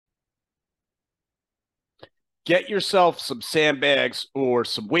Get yourself some sandbags or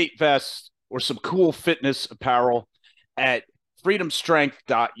some weight vests or some cool fitness apparel at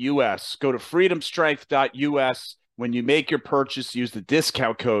freedomstrength.us. Go to freedomstrength.us. When you make your purchase, use the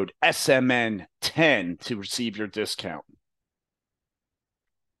discount code SMN10 to receive your discount.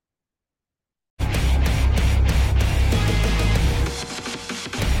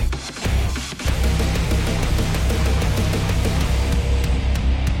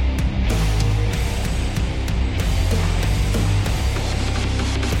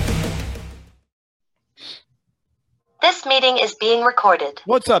 This meeting is being recorded.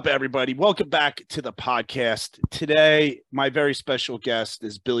 What's up, everybody? Welcome back to the podcast. Today, my very special guest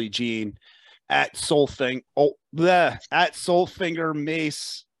is Billie Jean at Soulfinger, at Soulfinger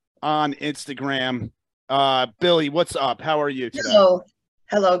Mace on Instagram. Billie, what's up? How are you today?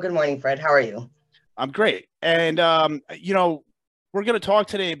 Hello. Good morning, Fred. How are you? I'm great. And, we're going to talk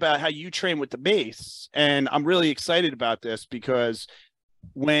today about how you train with the Mace. And I'm really excited about this because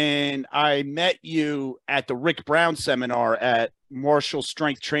when I met you at the Rick Brown seminar at Marshall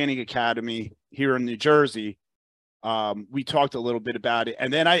Strength Training Academy here in New Jersey, we talked a little bit about it.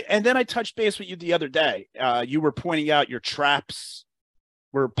 And then I touched base with you the other day. You were pointing out your traps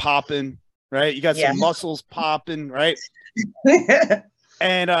were popping, right? You got some muscles popping, right?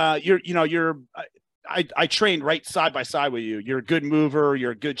 And I trained right side by side with you. You're a good mover.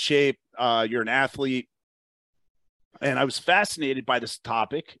 You're in good shape. You're an athlete. And I was fascinated by this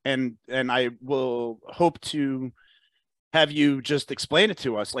topic, and I will hope to have you just explain it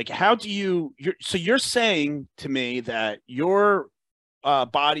to us. Like, how do you're saying to me that your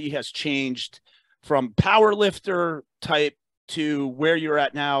body has changed from power lifter type to where you're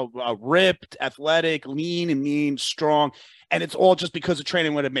at now, ripped, athletic, lean and mean, strong, and it's all just because of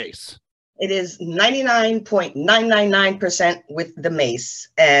training with a Mace. It is 99.999% with the Mace.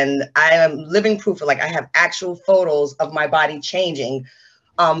 And I am living proof of, like, I have actual photos of my body changing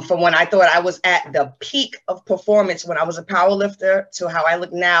from when I thought I was at the peak of performance when I was a power lifter to how I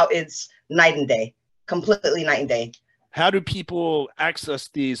look now. It's night and day, completely night and day. How do people access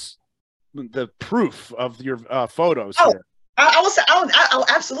the proof of your photos here? I'll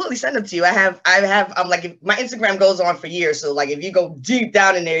absolutely send them to you. I have like, my Instagram goes on for years. So like, if you go deep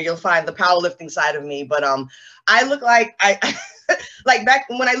down in there, you'll find the powerlifting side of me. But I look like like back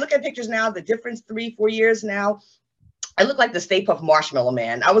when I look at pictures now, the difference 3-4 years now, I look like the Stay Puft Marshmallow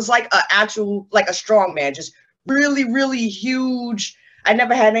Man. I was like a strong man, just really, really huge. I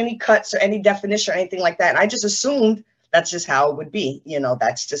never had any cuts or any definition or anything like that. And I just assumed that's just how it would be.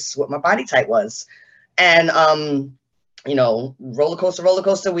 That's just what my body type was. And, roller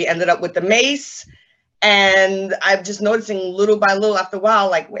coaster, we ended up with the Mace. And I'm just noticing little by little after a while,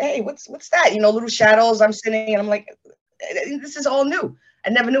 like, hey, what's that? Little shadows. I'm sitting and I'm like, this is all new.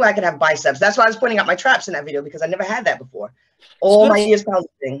 I never knew I could have biceps. That's why I was pointing out my traps in that video, because I never had that before. All my years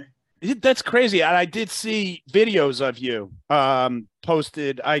powerlifting. That's crazy. And I did see videos of you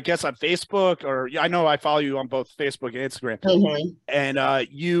posted, I guess, on Facebook, or I know I follow you on both Facebook and Instagram. Mm-hmm. And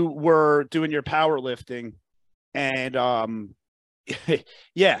you were doing your powerlifting. And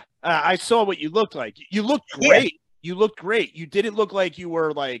I saw what you looked like. You looked great. You looked great. You didn't look like you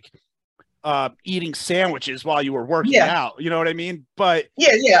were like eating sandwiches while you were working out. You know what I mean? But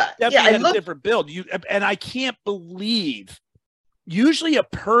definitely had a different build. And I can't believe, usually a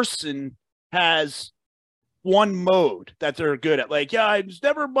person has one mode that they're good at. Like, I was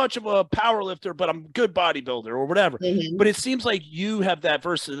never much of a power lifter, but I'm a good bodybuilder or whatever. Mm-hmm. But it seems like you have that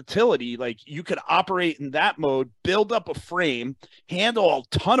versatility. Like, you could operate in that mode, build up a frame, handle a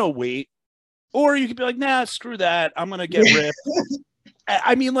ton of weight, or you could be like, nah, screw that. I'm going to get ripped.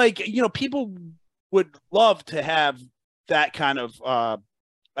 I mean, like, people would love to have that kind of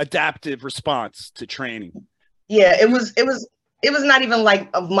adaptive response to training. Yeah, it was not even like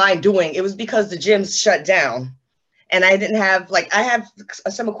of my doing. It was because the gyms shut down and I didn't have, like, I have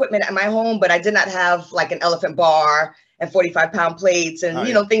some equipment at my home, but I did not have like an elephant bar and 45-pound plates and,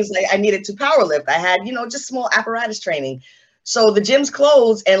 things like I needed to power lift. I had, just small apparatus training. So the gyms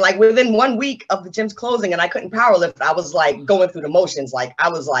closed, and like within 1 week of the gyms closing and I couldn't power lift, I was like going through the motions. Like I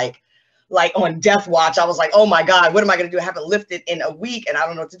was like on death watch. I was like, oh my God, what am I going to do? I haven't lifted in a week and I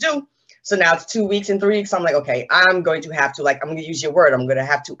don't know what to do. So now it's 2 weeks and 3 weeks. I'm like, okay, I'm going to have to, I'm going to use your word. I'm going to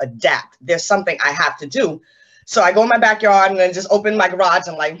have to adapt. There's something I have to do. So I go in my backyard and then just open my garage.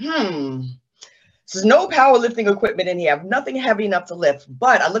 I'm like, there's no powerlifting equipment in here. I have nothing heavy enough to lift.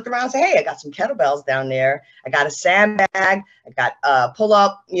 But I looked around and said, hey, I got some kettlebells down there. I got a sandbag. I got a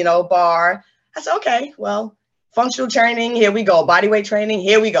pull-up, bar. I said, okay, well, functional training, here we go. Bodyweight training,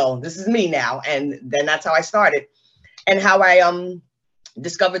 here we go. This is me now. And then that's how I started. And how I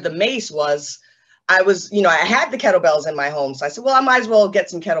discovered the Mace was I was, I had the kettlebells in my home. So I said, well, I might as well get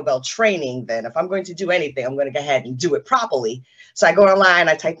some kettlebell training then. If I'm going to do anything, I'm going to go ahead and do it properly. So I go online,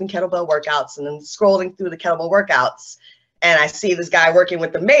 I type in kettlebell workouts, and then scrolling through the kettlebell workouts, and I see this guy working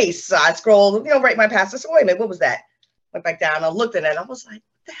with the Mace. So I scrolled, right my past. I said, wait a minute, what was that? Went back down, I looked at it, and I was like,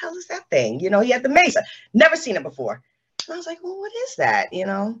 what the hell is that thing? He had the Mace. I'd never seen it before. And I was like, well, what is that?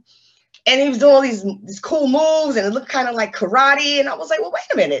 And he was doing all these cool moves, and it looked kind of like karate. And I was like, well, wait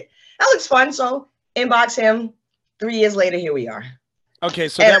a minute, that looks fun. So inbox him. 3 years later, here we are. Okay,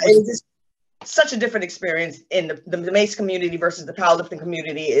 so that was just such a different experience in the Mace community versus the powerlifting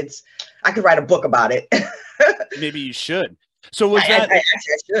community. I could write a book about it. Maybe you should. So was that actually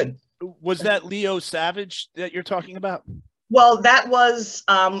I should. Was that Leo Savage that you're talking about? Well, that was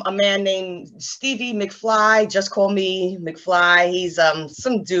a man named Stevie McFly. Just call me McFly. He's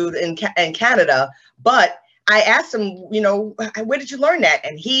some dude in Canada. But I asked him, where did you learn that?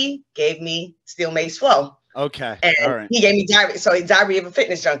 And he gave me Steel Mace Flow. Okay. And all right. He gave me Diary. So Diary of a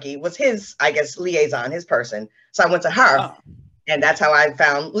Fitness Junkie was his, I guess, liaison, his person. So I went to her, and that's how I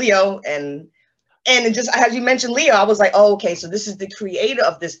found Leo. And just as you mentioned Leo, I was like, oh, okay, so this is the creator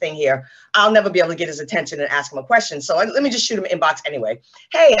of this thing here. I'll never be able to get his attention and ask him a question. So let me just shoot him an inbox anyway.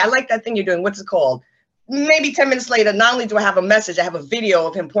 Hey, I like that thing you're doing. What's it called? Maybe 10 minutes later, not only do I have a message, I have a video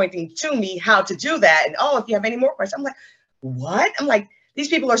of him pointing to me how to do that. And if you have any more questions, I'm like, what? I'm like, these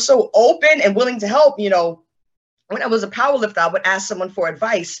people are so open and willing to help. When I was a powerlifter, I would ask someone for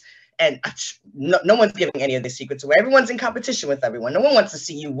advice, and no one's giving any of the secrets away. Everyone's in competition with everyone. No one wants to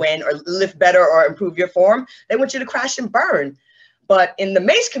see you win or lift better or improve your form. They want you to crash and burn. But in the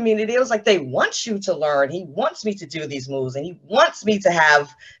Mace community, it was like, they want you to learn. He wants me to do these moves, and he wants me to have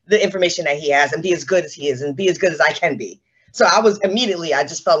the information that he has and be as good as he is and be as good as I can be. So I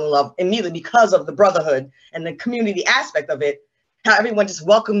just fell in love immediately because of the brotherhood and the community aspect of it. How everyone just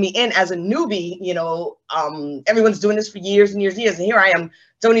welcomed me in as a newbie. Everyone's doing this for years and years and years. And here I am,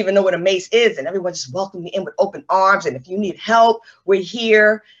 don't even know what a Mace is. And everyone just welcomed me in with open arms. And if you need help, we're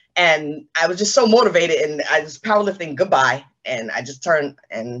here. And I was just so motivated, and I was powerlifting goodbye. And I just turned,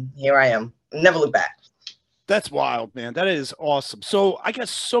 and here I am. Never look back. That's wild, man. That is awesome. So I got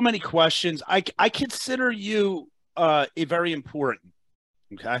so many questions. I consider you a very important,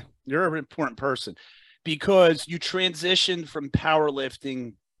 okay? You're an important person, because you transitioned from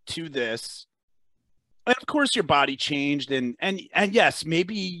powerlifting to this. And of course your body changed, and yes,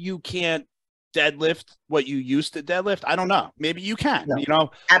 maybe you can't deadlift what you used to deadlift. I don't know. Maybe you can,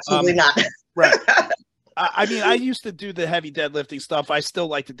 Absolutely not. Right. I mean, I used to do the heavy deadlifting stuff. I still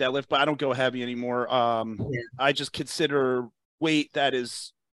like to deadlift, but I don't go heavy anymore. I just consider weight that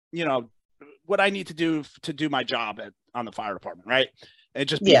is, what I need to do my job on the fire department, right? And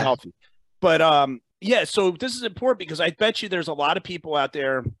just be healthy. But yeah, so this is important, because I bet you there's a lot of people out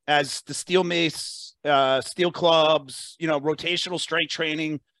there, as the Steel Mace, steel clubs, rotational strength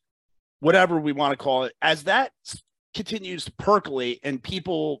training, whatever we want to call it, as that continues to percolate and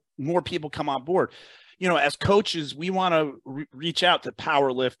more people come on board. As coaches, we want to reach out to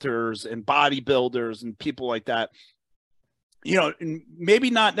power lifters and bodybuilders and people like that, and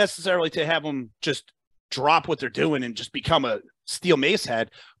maybe not necessarily to have them just drop what they're doing and just become a Steel Mace head,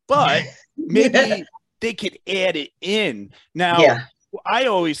 but maybe they could add it in. Now, I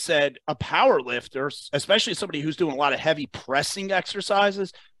always said a power lifter, especially somebody who's doing a lot of heavy pressing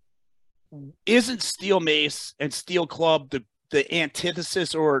exercises, isn't Steel Mace and Steel Club the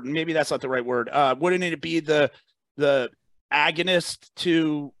antithesis, or maybe that's not the right word. Wouldn't it be the agonist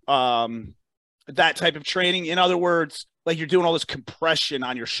to that type of training? In other words, like you're doing all this compression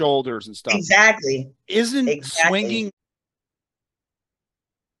on your shoulders and stuff. Exactly. Swinging?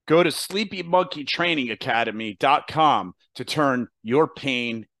 Go to sleepymonkeytrainingacademy.com to turn your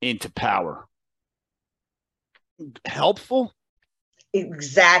pain into power. Helpful?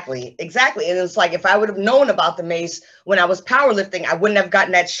 Exactly. And it's like, if I would have known about the Mace when I was powerlifting, I wouldn't have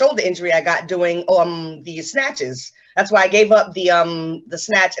gotten that shoulder injury I got doing the snatches. That's why I gave up the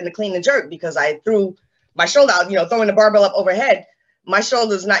snatch and the clean and jerk, because I threw my shoulder out, throwing the barbell up overhead. My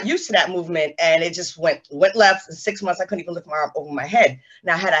shoulder's not used to that movement, and it just went left. In 6 months, I couldn't even lift my arm over my head.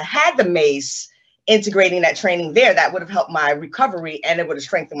 Now, had I had the Mace, integrating that training there, that would have helped my recovery, and it would have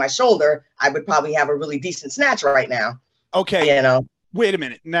strengthened my shoulder. I would probably have a really decent snatch right now. Okay. Wait a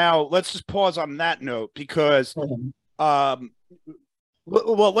minute. Now let's just pause on that note, because, well,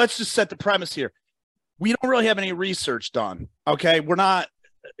 let's just set the premise here. We don't really have any research done. Okay. We're not,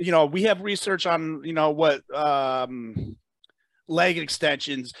 we have research on, what, leg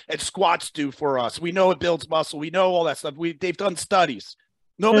extensions and squats do for us. We know it builds muscle. We know all that stuff. They've done studies.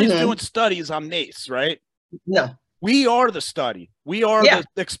 Nobody's doing studies on Mace, right? No. We are the study. We are the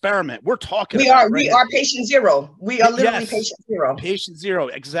experiment. We're talking we about are we are patient zero. We are literally patient zero. Patient zero.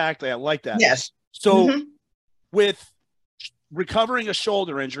 Exactly. I like that. Yes. So with recovering a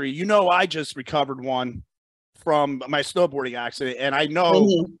shoulder injury, you know, I just recovered one from my snowboarding accident, and I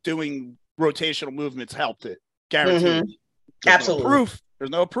know doing rotational movements helped it. Guaranteed. Absolutely.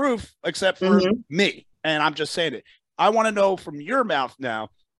 There's no proof except for me. And I'm just saying it. I want to know from your mouth now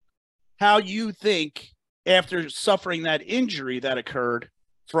how you think, after suffering that injury that occurred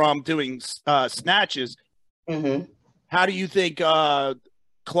from doing snatches, how do you think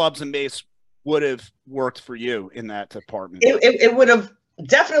clubs and Mace would have worked for you in that department? It would have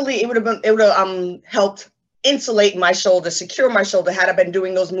definitely, it would have helped insulate my shoulder, secure my shoulder. Had I been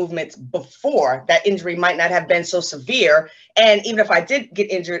doing those movements before, that injury might not have been so severe. And even if I did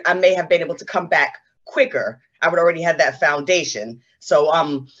get injured, I may have been able to come back quicker. I would already have that foundation. So,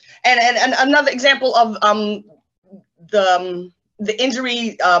 and another example of the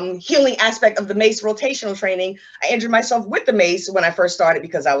injury healing aspect of the Mace rotational training, I injured myself with the Mace when I first started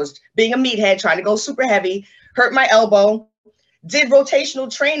because I was being a meathead, trying to go super heavy, hurt my elbow, did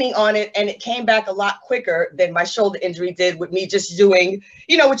rotational training on it, and it came back a lot quicker than my shoulder injury did with me just doing,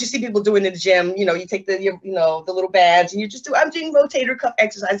 you know, what you see people doing in the gym. You know, you take the little bands and you just do, I'm doing rotator cuff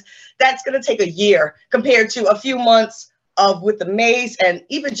exercise. That's going to take a year compared to a few months of with the Mace, and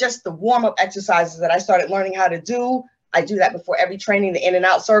even just the warm-up exercises that I started learning how to do. I do that before every training, the in and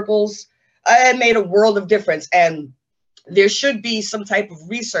out circles. It made a world of difference. And there should be some type of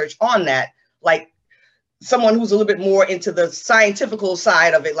research on that, like someone who's a little bit more into the scientifical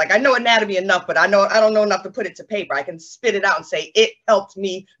side of it. Like, I know anatomy enough, but I don't know enough to put it to paper. I can spit it out and say, it helped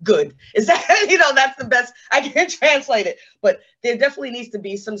me good. Is that, that's the best I can translate it. But there definitely needs to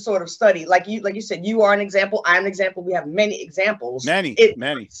be some sort of study. Like you said, you are an example. I'm an example. We have many examples. Many.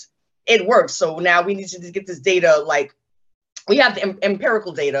 It works. So now we need to get this data. Like, we have the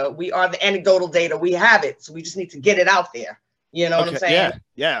empirical data. We are the anecdotal data. We have it. So we just need to get it out there. You know what I'm saying?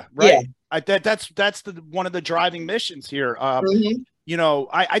 Yeah. Right. Yeah. That's one of the driving missions here. You know,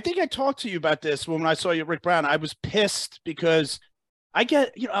 I think I talked to you about this when I saw you, Rick Brown. I was pissed because I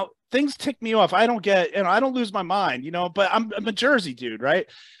get, things tick me off. I don't get, I don't lose my mind, but I'm a Jersey dude, right?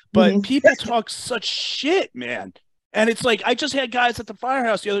 But people talk such shit, man. And it's like, I just had guys at the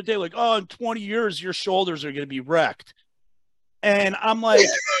firehouse the other day, like, oh, in 20 years, your shoulders are going to be wrecked. And I'm like,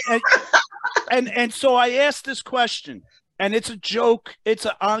 and so I asked this question, and it's a joke. It's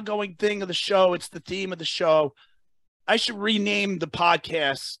an ongoing thing of the show. It's the theme of the show. I should rename the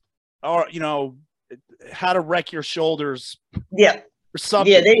podcast, or, how to wreck your shoulders. Yeah. Or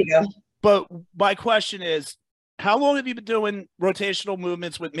something. Yeah, there you go. But my question is, how long have you been doing rotational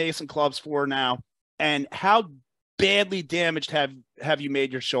movements with Mace and clubs for now? And how badly damaged have you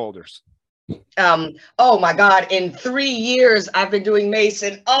made your shoulders? Oh my God, in 3 years I've been doing Mace,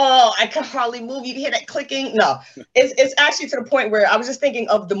 and I can hardly move. You hear that clicking? No, it's actually to the point where I was just thinking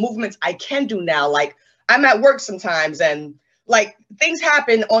of the movements I can do now. Like, I'm at work sometimes, and like, things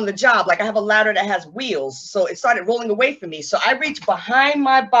happen on the job. Like, I have a ladder that has wheels, so it started rolling away from me. So I reached behind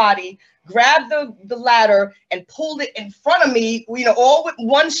my body, grabbed the ladder, and pulled it in front of me, all with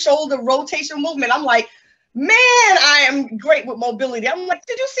one shoulder rotation movement. I'm like, man, I am great with mobility. I'm like,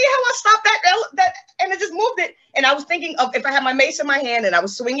 did you see how I stopped that? And I just moved it. And I was thinking of, if I had my Mace in my hand and I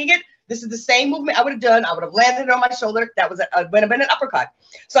was swinging it, this is the same movement I would have done. I would have landed it on my shoulder. That would have been an uppercut.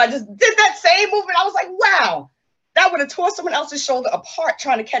 So I just did that same movement. I was like, wow, that would have tore someone else's shoulder apart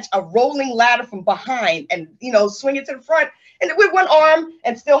trying to catch a rolling ladder from behind and, swing it to the front, and with one arm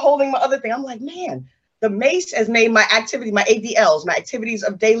and still holding my other thing. I'm like, man, the Mace has made my activity, my ADLs, my activities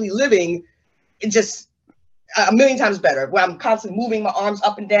of daily living, just a million times better, where I'm constantly moving my arms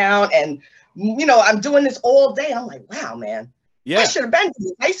up and down, and I'm doing this all day. And I'm like, wow, man, I should have been doing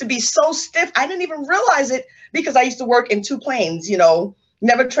this. I used to be so stiff. I didn't even realize it because I used to work in two planes,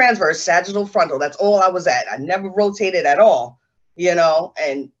 never transverse, sagittal, frontal. That's all I was at. I never rotated at all,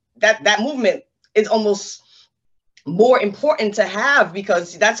 and that movement is almost more important to have,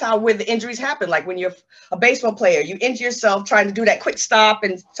 because that's where the injuries happen. Like, when you're a baseball player, you injure yourself trying to do that quick stop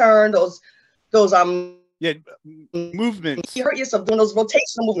and turn, those movements. You hurt yourself doing those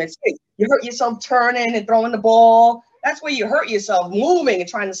rotational movements. You hurt yourself turning and throwing the ball. That's where you hurt yourself, moving and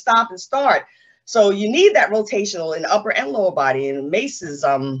trying to stop and start. So you need that rotational in the upper and lower body. And Mace is,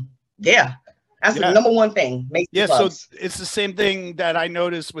 that's the number one thing. Mace so it's the same thing that I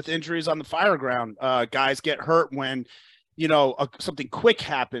noticed with injuries on the fire ground. Guys get hurt when, something quick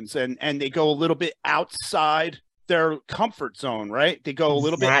happens and they go a little bit outside their comfort zone, right? They go a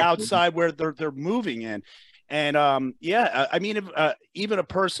little bit outside where they're moving in. And I mean, if, even a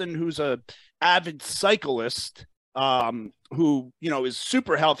person who's a avid cyclist who, you know, is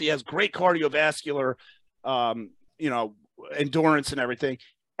super healthy, has great cardiovascular, you know, endurance and everything.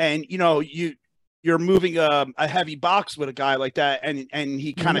 And, you know, you're moving a heavy box with a guy like that, and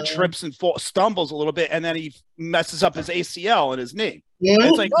he kind of trips and stumbles a little bit, and then he messes up his ACL and his knee.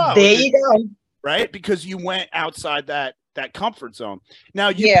 It's like, oh, there you go. Right? Because you went outside that comfort zone. Now,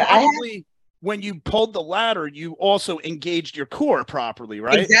 you probably, when you pulled the ladder, you also engaged your core properly,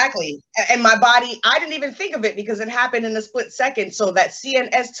 right? Exactly. And my body, I didn't even think of it because it happened in a split second. So that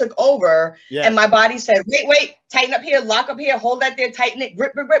CNS took over, and my body said, wait, tighten up here, lock up here, hold that there, tighten it,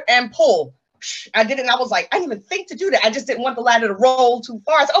 grip, and pull. I did it, and I was like, I didn't even think to do that. I just didn't want the ladder to roll too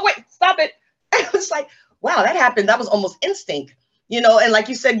far. I said, oh, wait, stop it. And I was like, wow, that happened. That was almost instinct, you know. And like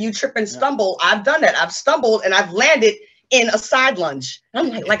you said, you trip and stumble. I've done that. I've stumbled and I've landed in a side lunge. I'm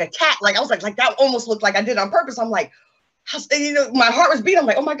like a cat. Like I was like that almost looked like I did it on purpose. I'm like, you know, my heart was beating. I'm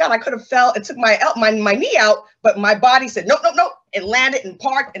like, oh my God, I could have fell and took my knee out, but my body said, no, and landed and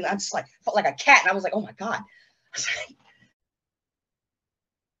parked. And I just like felt like a cat. And I was like, oh my God.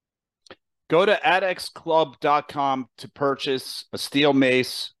 Go to adxclub.com to purchase a steel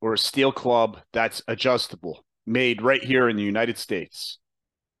mace or a steel club that's adjustable, made right here in the United States.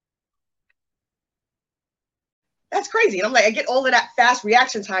 That's crazy. And I'm like, I get all of that fast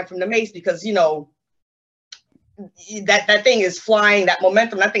reaction time from the mace because, you know, that thing is flying, that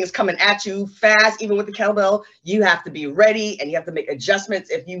momentum, that thing is coming at you fast. Even with the kettlebell, you have to be ready and you have to make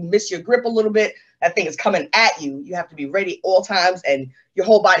adjustments. If you miss your grip a little bit, that thing is coming at you. You have to be ready all times, and your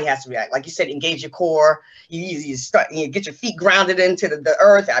whole body has to react. Like you said, engage your core. You start, you get your feet grounded into the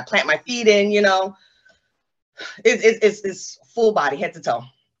earth. I plant my feet in, you know. It's full body, head to toe.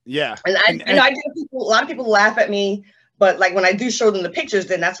 Yeah. And I do, a lot of people laugh at me, but like when I do show them the pictures,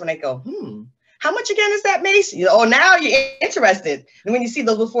 then that's when they go, how much again is that, Mace? You know, oh, now you're interested. And when you see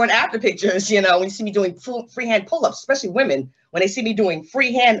those before and after pictures, you know, when you see me doing freehand pull-ups, especially women, when they see me doing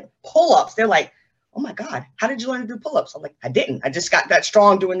freehand pull-ups, they're like, oh my God, how did you learn to do pull-ups? I'm like, I didn't. I just got that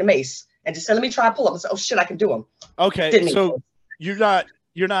strong doing the mace and just said, let me try pull-ups. I said, oh shit, I can do them. Okay. So you're not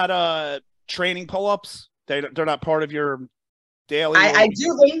training pull-ups? They're not part of your daily? I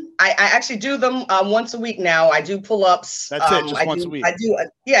do them. I actually do them once a week now. I do pull-ups. That's it, just once a week. I do.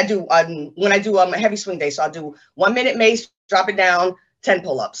 I do when I do a heavy swing day. So I'll do 1 minute mace, drop it down, 10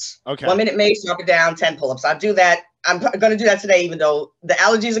 pull-ups. Okay. 1 minute mace, drop it down, 10 pull-ups. I'll do that. I'm going to do that today, even though the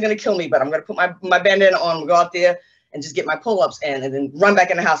allergies are going to kill me, but I'm going to put my bandana on, go out there and just get my pull-ups in and then run back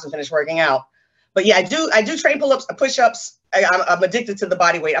in the house and finish working out. But yeah, I do train pull-ups, push-ups. I'm addicted to the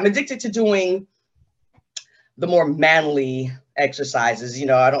body weight. I'm addicted to doing the more manly exercises. You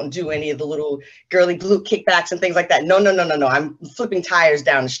know, I don't do any of the little girly glute kickbacks and things like that. No. I'm flipping tires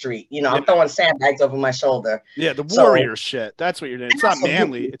down the street. You know, I'm throwing sandbags over my shoulder. Yeah, the warrior shit. That's what you're doing. It's not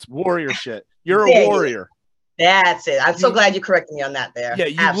manly. It's warrior shit. You're a warrior. That's it. I'm so glad you corrected me on that there. Yeah,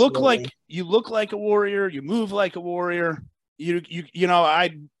 you look like a warrior. You move like a warrior. You know,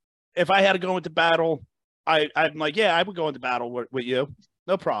 if I had to go into battle, I'm like, yeah, I would go into battle with you.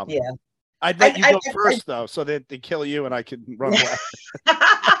 No problem. Yeah. I'd let you go first, though, so that they kill you and I can run away.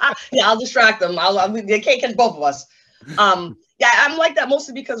 Yeah, I'll distract them. They can't catch both of us. Yeah, I'm like that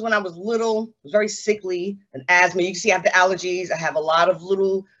mostly because when I was little, I was very sickly and asthma. You can see I have the allergies. I have a lot of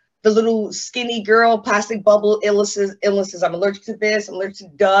the little skinny girl plastic bubble illnesses. I'm allergic to this. I'm allergic to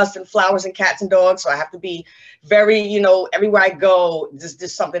dust and flowers and cats and dogs. So I have to be very, you know, everywhere I go,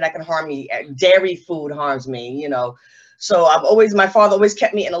 there's something that can harm me. Dairy food harms me, you know. So my father always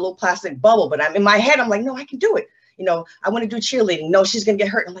kept me in a little plastic bubble, but I'm in my head, I'm like, no, I can do it. You know, I want to do cheerleading. No, she's going to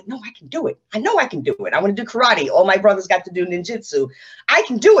get hurt. I'm like, no, I can do it. I know I can do it. I want to do karate. All my brothers got to do ninjutsu. I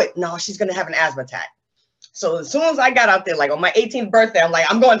can do it. No, she's going to have an asthma attack. So as soon as I got out there, like on my 18th birthday, I'm like,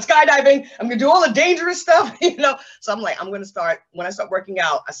 I'm going skydiving. I'm going to do all the dangerous stuff, you know? So I'm like, when I start working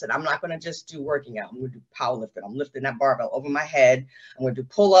out, I said, I'm not going to just do working out. I'm going to do powerlifting. I'm lifting that barbell over my head. I'm going to do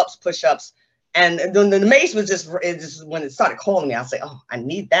pull-ups, push-ups. And then the mace was just when it started calling me, I was like, oh, I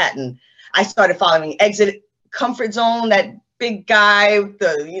need that. And I started following Exit Comfort Zone, that big guy,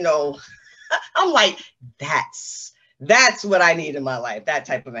 you know, I'm like, that's what I need in my life, that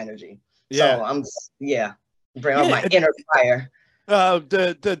type of energy. Yeah. So bring on my inner fire.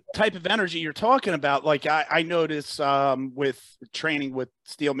 The type of energy you're talking about, like I notice with training with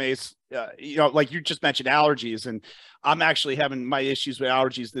steel mace, you know, like you just mentioned allergies, and I'm actually having my issues with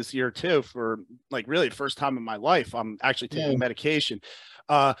allergies this year too, for like really the first time in my life. I'm actually taking medication.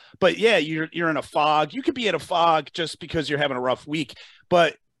 But yeah, you're in a fog. You could be in a fog just because you're having a rough week.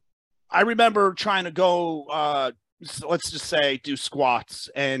 But I remember trying to go let's just say do squats,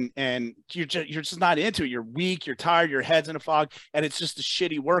 and you're just not into it. You're weak, you're tired, your head's in a fog, and it's just a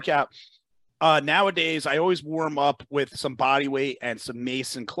shitty workout. Nowadays, I always warm up with some body weight and some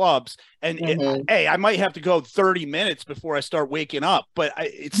Mace and clubs. And hey, I might have to go 30 minutes before I start waking up, but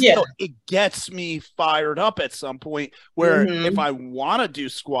it gets me fired up at some point where if I want to do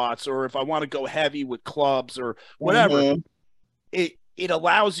squats or if I want to go heavy with clubs or whatever, it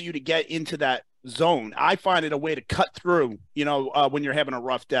allows you to get into that zone. I find it a way to cut through, when you're having a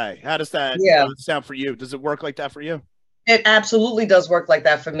rough day. How does that sound for you? Does it work like that for you? It absolutely does work like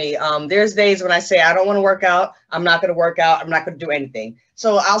that for me. There's days when I say, I don't want to work out. I'm not going to work out. I'm not going to do anything.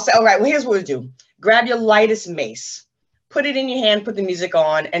 So I'll say, all right, well, here's what we do. Grab your lightest mace, put it in your hand, put the music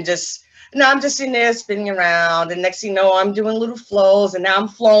on, and I'm just in there spinning around. And next thing you know, I'm doing little flows, and now I'm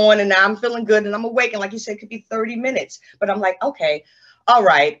flowing, and now I'm feeling good, and I'm awake. And like you said, it could be 30 minutes. But I'm like, okay, all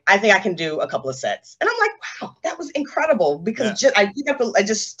right, I think I can do a couple of sets. And I'm like, wow, that was incredible, because I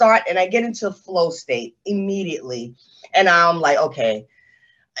just start and I get into a flow state immediately. And I'm like, okay,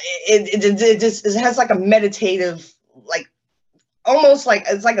 it has like a meditative, like almost like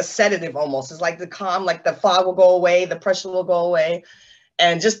it's like a sedative almost. It's like the calm, like the fog will go away, the pressure will go away.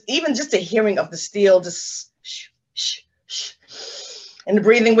 And just the hearing of the steel, just shh, shh, shh. And the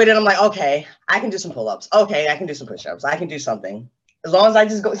breathing with it, I'm like, okay, I can do some pull-ups. Okay, I can do some push-ups. I can do something. As long as I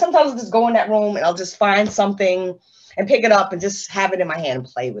just go, sometimes I'll just go in that room and I'll just find something and pick it up and just have it in my hand and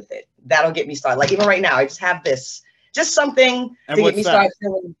play with it. That'll get me started. Like even right now, I just have this. Just something to get me started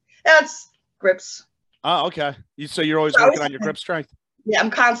feeling. That's grips. Oh, okay. So you're always working on your grip strength? Yeah,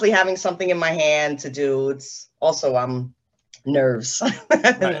 I'm constantly having something in my hand to do. It's also nerves.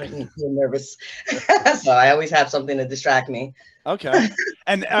 I'm nervous. So I always have something to distract me. Okay.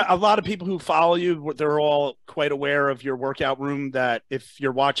 And a lot of people who follow you, they're all quite aware of your workout room, that if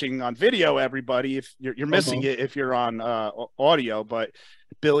you're watching on video, everybody, if you're missing it if you're on audio, but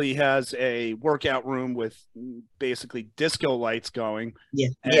Billy has a workout room with basically disco lights going.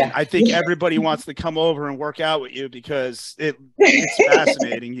 And I think everybody wants to come over and work out with you because it's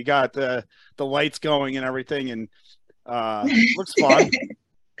fascinating. You got the lights going and everything, and looks fun.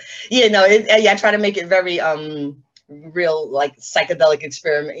 I try to make it very real, like psychedelic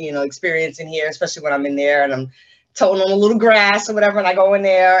experience in here, especially when I'm in there and I'm toting on a little grass or whatever, and I go in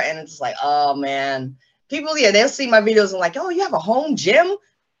there and it's like, oh man, people, they'll see my videos and like, oh, you have a home gym?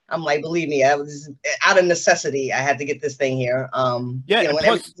 I'm like, believe me, I was out of necessity. I had to get this thing here. When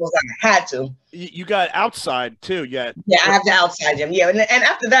everything goes on, I had to. You got outside too, I have the outside gym. And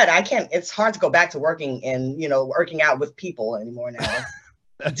after that, I can't. It's hard to go back to working and working out with people anymore now.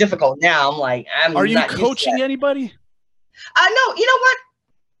 It's difficult now. I'm like, Are you coaching anybody? No. You know what?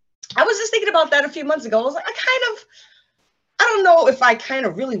 I was just thinking about that a few months ago. I was like, I don't know if I kind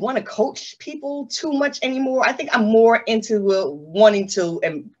of really want to coach people too much anymore. I think I'm more into wanting to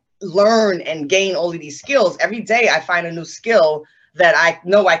learn and gain all of these skills. Every day I find a new skill that I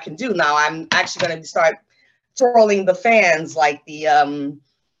know I can do. Now I'm actually going to start twirling the fans like the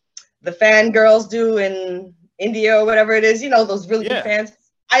fan girls do in India or whatever it is. Those really big fans.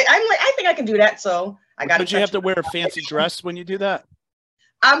 I think I can do that. So I got. Don't you have to wear a fancy dress when you do that?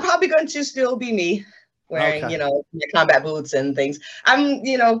 I'm probably going to still be me, wearing your combat boots and things. I'm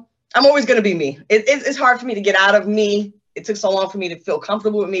always going to be me. It's hard for me to get out of me. It took so long for me to feel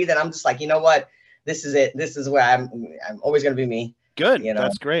comfortable with me that I'm just like, you know what? This is it. This is where I'm always going to be me. Good.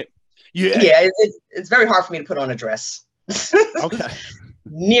 That's great. It's very hard for me to put on a dress. Okay.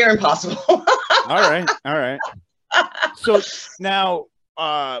 Near impossible. All right. So now,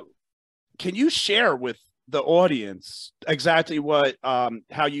 can you share with the audience exactly what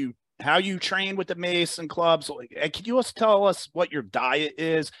how you train with the Mace and clubs? And can you also tell us what your diet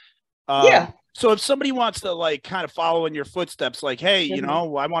is? So if somebody wants to kind of follow in your footsteps, like, hey,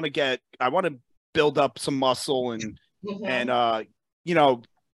 I want to build up some muscle and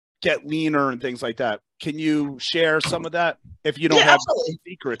get leaner and things like that. Can you share some of that? If you don't have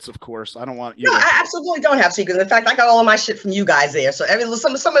secrets, of course. I don't want you. No, I absolutely don't have secrets. In fact, I got all of my shit from you guys there. So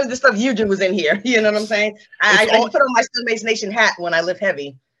some of the stuff you do was in here. You know what I'm saying? I put on my Still Mace Nation hat when I lift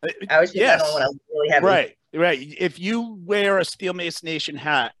heavy. I always put that on when I was really heavy. Right. If you wear a Steel Mace Nation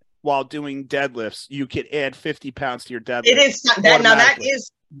hat while doing deadlifts, you could add 50 pounds to your deadlift. It is that now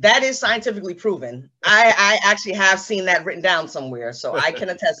that is scientifically proven. I actually have seen that written down somewhere, so I can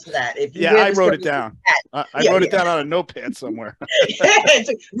attest to that. If you I wrote it down. I wrote it down on a notepad somewhere.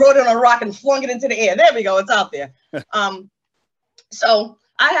 Wrote it on a rock and flung it into the air. There we go. It's out there. So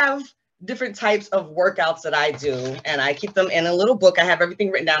I have different types of workouts that I do, and I keep them in a little book. I have everything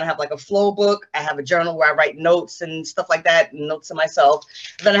written down. I have like a flow book. I have a journal where I write notes and stuff like that, and notes to myself.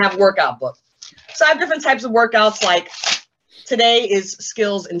 Then I have a workout book. So I have different types of workouts. Like today is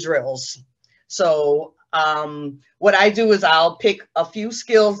skills and drills. So What I do is I'll pick a few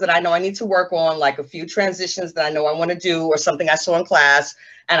skills that I know I need to work on, like a few transitions that I know I want to do or something I saw in class,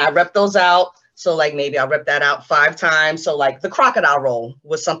 and I rep those out. So like maybe I'll rep that out 5 times. So like the crocodile roll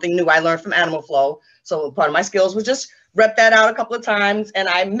was something new I learned from Animal Flow. So part of my skills was just rep that out a couple of times, and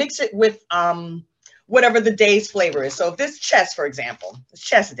I mix it with whatever the day's flavor is. So if this chest, for example, it's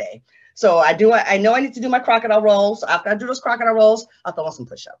chest day. So I know I need to do my crocodile rolls. So after I do those crocodile rolls, I'll throw on some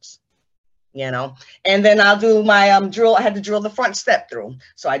push-ups, you know, and then I'll do my drill. I had to drill the front step through.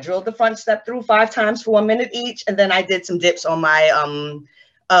 So I drilled the front step through 5 times for 1 minute each. And then I did some dips on my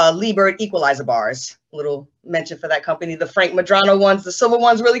Lee-Bird equalizer bars. Little mention for that company. The Frank Madrano ones, the silver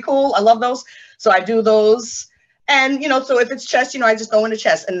ones, really cool. I love those. So I do those. And, you know, so if it's chest, you know, I just go in the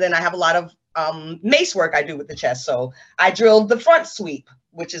chest. And then I have a lot of mace work I do with the chest. So I drilled the front sweep,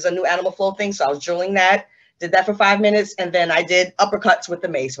 which is a new Animal Flow thing. So I was drilling that, did that for 5 minutes. And then I did uppercuts with the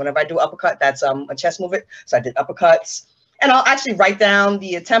mace. Whenever I do uppercut, that's a chest movement. So I did uppercuts. And I'll actually write down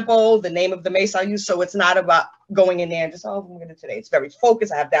the tempo, the name of the mace I'll use. So it's not about going in there and just, oh, I'm going to today. It's very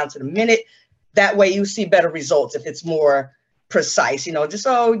focused. I have down to the minute. That way you see better results if it's more precise, you know, just,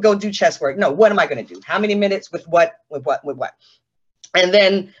 oh, go do chest work. No, what am I going to do? How many minutes with what? And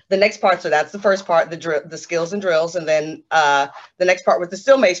then the next part, so that's the first part, the skills and drills. And then the next part was the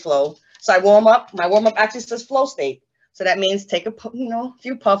still mace flow. So I warm up. My warm up actually says flow state. So that means take a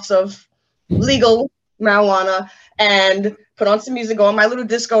few puffs of legal marijuana and put on some music, go in my little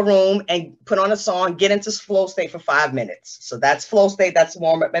disco room and put on a song, get into flow state for 5 minutes. So that's flow state, that's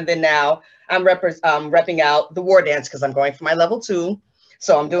warm up. And then now I'm repping out the war dance because I'm going for my level 2.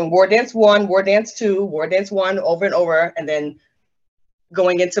 So I'm doing war dance 1, war dance 2, war dance 1 over and over. And then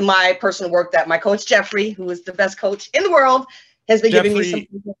going into my personal work that my coach, Jeffrey, who is the best coach in the world, has been giving me some.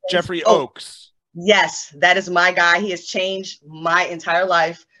 Jeffrey Oaks. Yes, that is my guy. He has changed my entire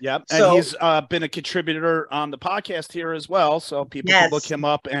life. Yep. And he's been a contributor on the podcast here as well. So people can look him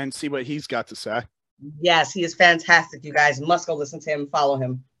up and see what he's got to say. Yes, he is fantastic. You guys must go listen to him, follow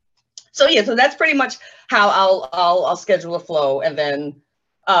him. So yeah, so that's pretty much how I'll schedule a flow. And then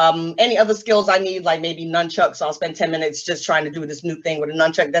any other skills I need, like maybe nunchucks, I'll spend 10 minutes just trying to do this new thing with a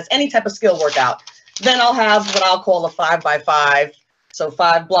nunchuck. That's any type of skill workout. Then I'll have what I'll call a 5x5. So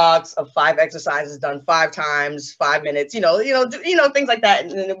 5 blocks of 5 exercises done 5 times, 5 minutes, you know, things like that.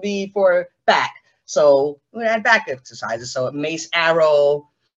 And then it'll be for back. So we add back exercises. So a mace arrow.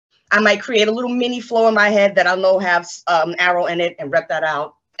 I might create a little mini flow in my head that I know have arrow in it and rep that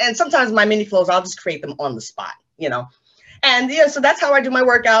out. And sometimes my mini flows, I'll just create them on the spot, you know. And yeah, so that's how I do my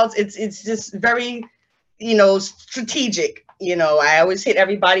workouts. It's just very, you know, strategic. You know, I always hit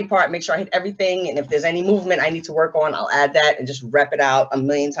every body part, make sure I hit everything. And if there's any movement I need to work on, I'll add that and just rep it out a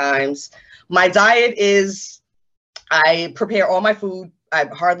million times. My diet is, I prepare all my food. I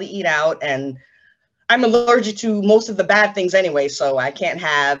hardly eat out, and I'm allergic to most of the bad things anyway. So I can't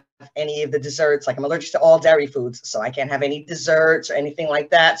have any of the desserts. Like I'm allergic to all dairy foods. So I can't have any desserts or anything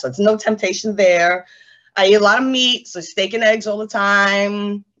like that. So it's no temptation there. I eat a lot of meat. So steak and eggs all the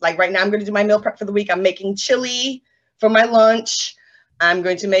time. Like right now I'm going to do my meal prep for the week. I'm making chili for my lunch. I'm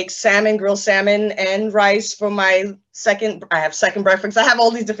going to make salmon, grilled salmon and rice for my second breakfast. I have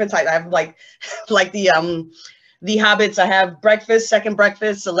all these different types. I have like the hobbits. I have breakfast, second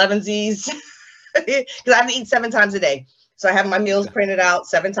breakfast, 11sies, because I have to eat 7 times a day. So I have my meals printed out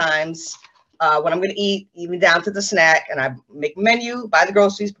 7 times. What I'm going to eat, even down to the snack. And I make a menu, buy the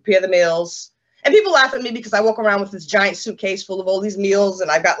groceries, prepare the meals. And people laugh at me because I walk around with this giant suitcase full of all these meals.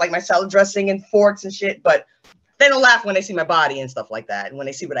 And I've got like my salad dressing and forks and shit. But they don't laugh when they see my body and stuff like that, and when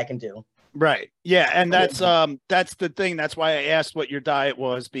they see what I can do. Right. Yeah. And that's the thing. That's why I asked what your diet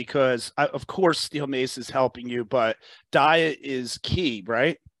was, because of course Steel Mace is helping you, but diet is key,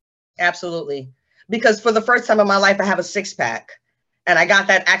 right? Absolutely. Because for the first time in my life, I have a 6-pack, and I got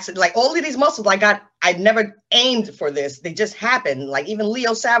that accident. Like all of these muscles I'd never aimed for this. They just happened. Like even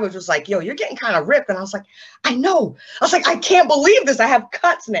Leo Savage was like, yo, you're getting kind of ripped. And I was like, I know. I was like, I can't believe this. I have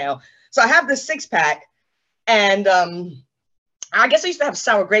cuts now. So I have this 6-pack. And I guess I used to have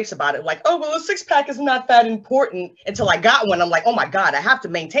sour grapes about it. Like, oh, well, a 6-pack is not that important until I got one. I'm like, oh, my God, I have to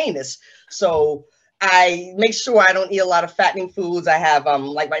maintain this. So I make sure I don't eat a lot of fattening foods. I have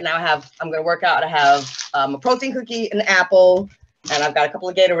like right now I'm going to work out. I have a protein cookie, an apple, and I've got a couple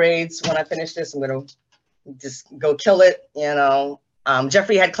of Gatorades. When I finish this, I'm going to just go kill it, you know.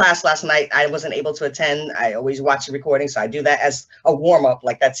 Jeffrey had class last night. I wasn't able to attend. I always watch the recording, so I do that as a warm-up.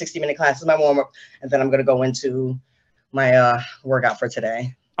 Like that 60-minute class is my warm-up, and then I'm going to go into my workout for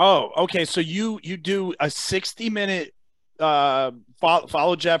today. Oh, okay. So you do a 60-minute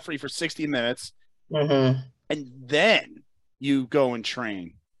follow Jeffrey for 60 minutes, and then you go and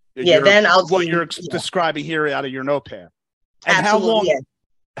train. Then I'll what you're describing here out of your notepad. And absolutely,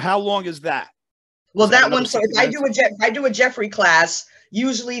 how long is that? Well, that one. So if I do a Jeffrey class,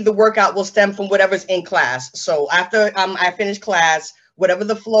 usually the workout will stem from whatever's in class. So after I finish class, whatever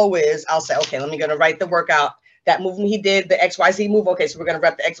the flow is, I'll say, okay, gonna write the workout. That movement he did, the XYZ move. Okay, so we're gonna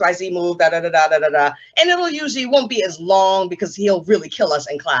rep the XYZ move, da da da da da da da. And it'll usually won't be as long because he'll really kill us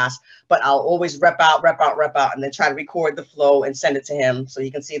in class. But I'll always rep out, and then try to record the flow and send it to him so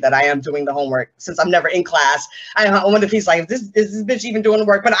he can see that I am doing the homework. Since I'm never in class, I wonder if he's like, is this bitch even doing the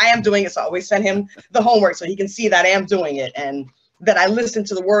work? But I am doing it, so I always send him the homework so he can see that I am doing it and that I listen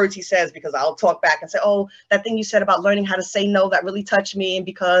to the words he says, because I'll talk back and say, oh, that thing you said about learning how to say no, that really touched me, and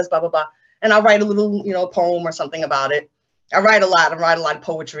because blah blah blah. And I'll write a little, poem or something about it. I write a lot of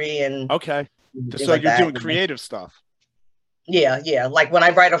poetry and okay. So you're doing creative stuff. Yeah. Like when I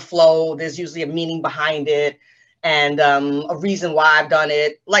write a flow, there's usually a meaning behind it and a reason why I've done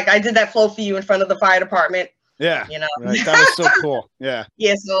it. Like I did that flow for you in front of the fire department. Yeah. Right. That was so cool. Yeah.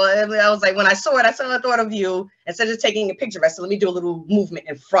 Yeah. So I was like, when I saw it, I thought of you. Instead of taking a picture of it, so let me do a little movement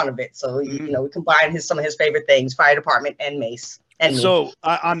in front of it. So, we combine some of his favorite things, fire department and Mace. So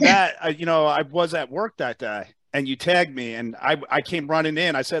on that, I was at work that day and you tagged me and I came running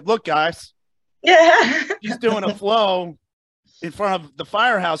in. I said, look, guys, she's doing a flow in front of the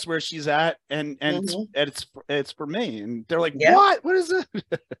firehouse where she's at. And it's for me. And they're like, what is it?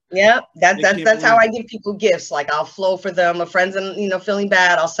 Yeah. That's how I give people gifts. Like I'll flow for them. A friend's feeling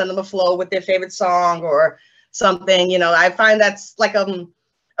bad, I'll send them a flow with their favorite song or something. I find that's like a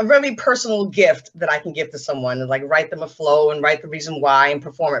very personal gift that I can give to someone, and like write them a flow and write the reason why and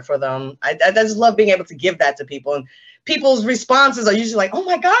perform it for them. I just love being able to give that to people, and people's responses are usually like, oh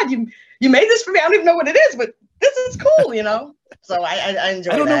my God, you made this for me. I don't even know what it is, but this is cool, So I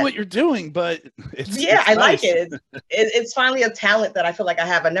enjoy it. I don't know what you're doing, but it's I nice. like it. It's finally a talent that I feel like I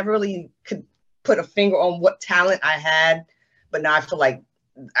have. I never really could put a finger on what talent I had, but now I feel like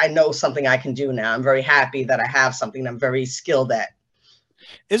I know something I can do now. I'm very happy that I have something I'm very skilled at.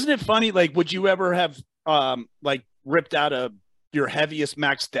 Isn't it funny? Like, would you ever have like ripped out your heaviest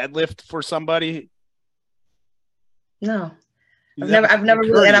max deadlift for somebody? No, I've never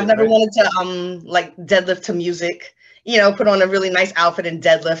really, and I've never wanted to like deadlift to music. Put on a really nice outfit and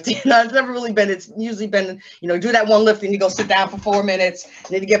deadlift. It's never really been. It's usually been, do that one lift and you go sit down for 4 minutes, and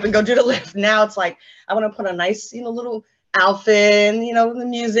then you get up and go do the lift. Now it's like I want to put a nice, little outfit and the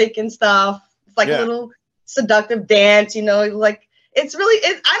music and stuff. It's like a little seductive dance. Like. It's really,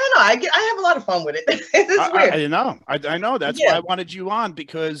 I don't know. I have a lot of fun with it. It's weird. I know. That's why I wanted you on,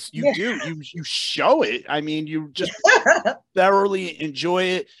 because you show it. I mean, you just thoroughly enjoy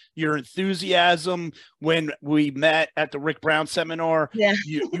it. Your enthusiasm when we met at the Rick Brown seminar,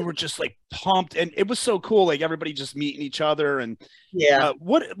 you were just like pumped, and it was so cool. Like everybody just meeting each other, and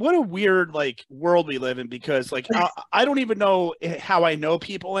what a weird like world we live in, because like I don't even know how I know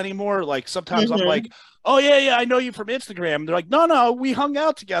people anymore. Like sometimes I'm like, oh yeah, I know you from Instagram. They're like, no, we hung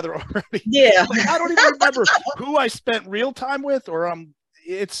out together already. Yeah, like, I don't even remember who I spent real time with, or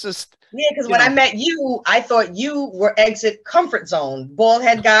it's just because when I met you, I thought you were exit comfort zone, bald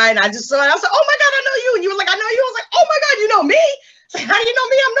head guy, and I just saw it. I was like, oh my God, I know you, and you were like, I know you. I was like, oh my God, you know me? It's like, how do you know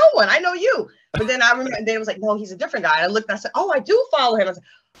me? I'm no one. I know you. But then I remember, and then it was like, no, he's a different guy. And I looked and I said, oh, I do follow him. I said,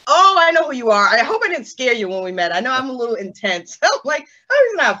 oh, I know who you are. I hope I didn't scare you when we met. I know I'm a little intense. I'm like, oh,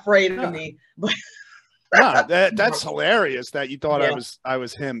 he's not afraid of me, but. No, that's hilarious that you thought I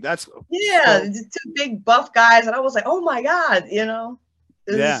was him. That's two big buff guys, and I was like, oh my God,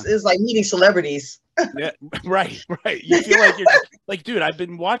 it's like meeting celebrities. Yeah, right. You feel like you're like, dude, I've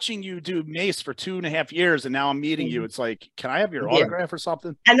been watching you do Mace for 2.5 years, and now I'm meeting you. It's like, can I have your autograph or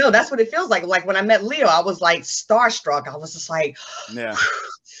something? I know, that's what it feels like. Like when I met Leo, I was like starstruck. I was just like,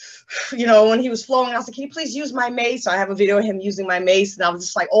 when he was flowing, I was like, can you please use my Mace? So I have a video of him using my Mace, and I was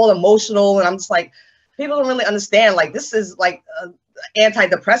just like all emotional, and I'm just like, people don't really understand, like, this is like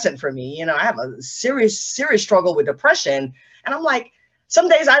antidepressant for me. I have a serious struggle with depression. And I'm like, some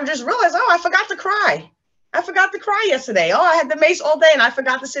days I just realized, oh, I forgot to cry. I forgot to cry yesterday. Oh, I had the Mace all day and I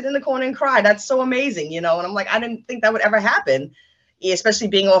forgot to sit in the corner and cry. That's so amazing, And I'm like, I didn't think that would ever happen, especially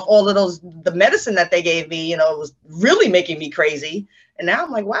being off all of the medicine that they gave me, it was really making me crazy. And now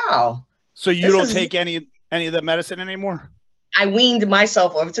I'm like, wow. So you don't take any of the medicine anymore? I weaned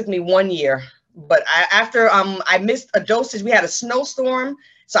myself off. It took me 1 year. But after I missed a dosage, we had a snowstorm,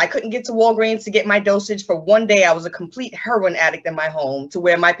 so I couldn't get to Walgreens to get my dosage. For 1 day, I was a complete heroin addict in my home, to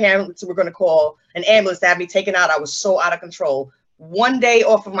where my parents were going to call an ambulance to have me taken out. I was so out of control. 1 day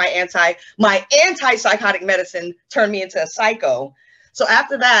off of my antipsychotic medicine turned me into a psycho. So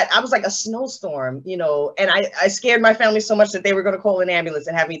after that, I was like a snowstorm, you know, and I scared my family so much that they were going to call an ambulance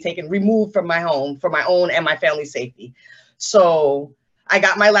and have me removed from my home for my own and my family's safety. So I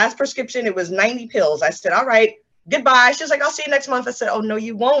got my last prescription. It was 90 pills. I said, all right, goodbye. She was like, I'll see you next month. I said, oh, no,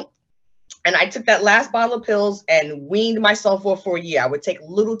 you won't. And I took that last bottle of pills and weaned myself off for a year. I would take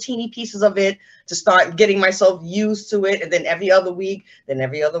little teeny pieces of it to start getting myself used to it. And then every other week, then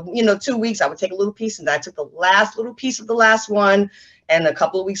every other, 2 weeks, I would take a little piece. And I took the last little piece of the last one. And a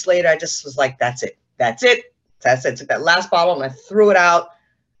couple of weeks later, I just was like, that's it. That's it. That's it. Took that last bottle and I threw it out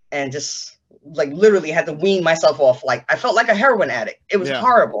and just like literally had to wean myself off. Like I felt like a heroin addict. It was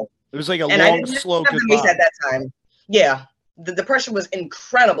horrible. It was like a long, slow goodbye. At that time. Yeah. The depression was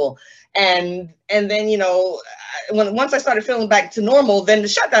incredible. And then, once I started feeling back to normal, then the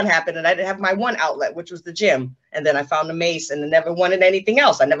shutdown happened and I didn't have my one outlet, which was the gym. And then I found the Mace and I never wanted anything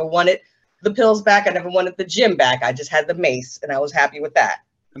else. I never wanted the pills back. I never wanted the gym back. I just had the Mace and I was happy with that.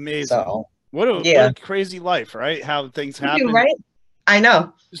 Amazing. So, what a crazy life, right? How things happen. Right? I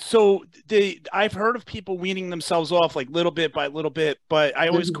know. So I've heard of people weaning themselves off like little bit by little bit, but I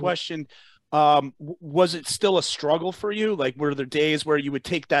always questioned, was it still a struggle for you? Like, were there days where you would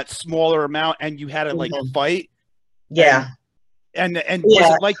take that smaller amount and you had to like fight? Yeah. And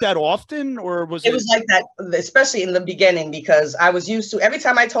was it like that often, or was it? It was like that, especially in the beginning, because I was used to every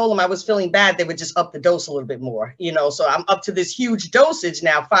time I told them I was feeling bad, they would just up the dose a little bit more, So I'm up to this huge dosage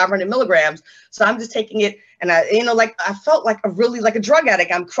now, 500 milligrams. So I'm just taking it, and I felt like a drug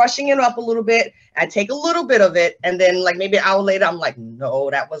addict. I'm crushing it up a little bit. I take a little bit of it, and then like maybe an hour later, I'm like, no,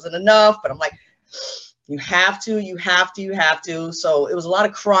 that wasn't enough. But I'm like, you have to. So it was a lot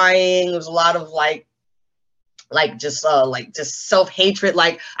of crying. It was a lot of just self-hatred.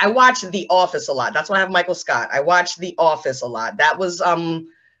 Like I watched The Office a lot. That's why I have Michael Scott. I watched The Office a lot. That was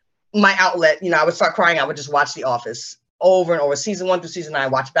my outlet. I would start crying. I would just watch The Office over and over, season 1 through season 9. I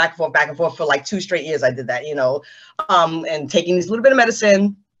watched back and forth for like 2 straight years. I did that, and taking these little bit of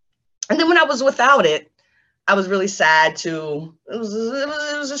medicine. And then when I was without it, I was really sad too. It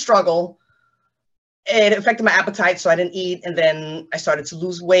was a struggle. It affected my appetite, so I didn't eat. And then I started to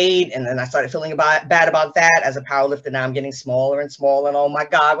lose weight. And then I started feeling bad about that. As a powerlifter, now I'm getting smaller and smaller. And oh my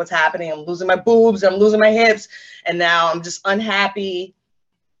God, what's happening? I'm losing my boobs. I'm losing my hips. And now I'm just unhappy.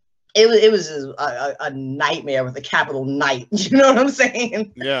 It was a nightmare with a capital night. You know what I'm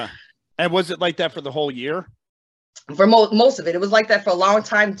saying? Yeah. And was it like that for the whole year? For most of it. It was like that for a long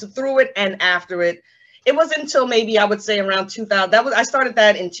time, through it and after it. It wasn't until maybe I would say around 2000. I started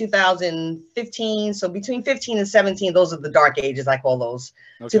that in 2015. So between 15 and 17, those are the dark ages, I call those.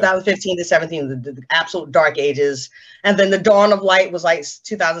 Okay. 2015 to 17, the absolute dark ages. And then the dawn of light was like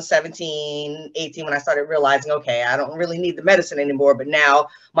 2017, 18, when I started realizing, okay, I don't really need the medicine anymore. But now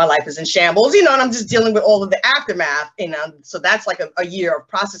my life is in shambles, and I'm just dealing with all of the aftermath. So that's like a year of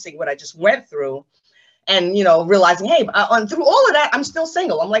processing what I just went through. And, realizing, hey, through all of that, I'm still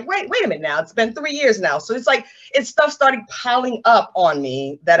single. I'm like, wait a minute now. It's been 3 years now. So it's like, stuff started piling up on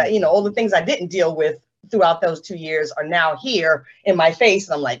me that, all the things I didn't deal with throughout those 2 years are now here in my face.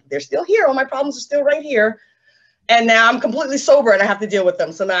 And I'm like, they're still here. All my problems are still right here. And now I'm completely sober and I have to deal with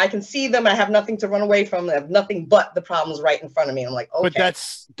them. So now I can see them. I have nothing to run away from. I have nothing but the problems right in front of me. I'm like, okay.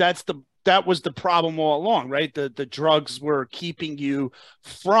 But that was the problem all along, right? The drugs were keeping you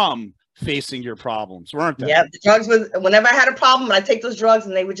from facing your problems, weren't they? Yeah, the drugs whenever I had a problem, I'd take those drugs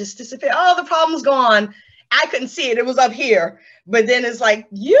and they would just disappear. Oh, the problem's gone. I couldn't see it. It was up here. But then it's like,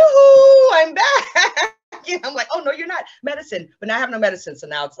 yoo-hoo, I'm back. I'm like, oh no, you're not medicine. But now I have no medicine. So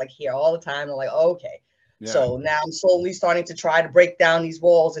now it's like here all the time. I'm like, okay. Yeah. So now I'm slowly starting to try to break down these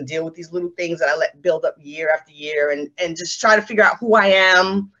walls and deal with these little things that I let build up year after year and just try to figure out who I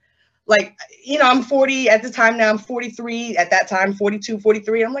am. Like, I'm 40 at the time. Now I'm 43 at that time, 42,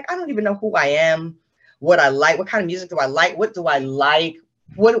 43. I'm like, I don't even know who I am, what I like, what kind of music do I like? What do I like?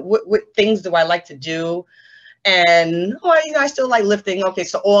 What things do I like to do? And, I still like lifting. Okay.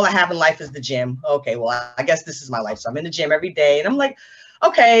 So all I have in life is the gym. Okay. Well, I guess this is my life. So I'm in the gym every day and I'm like,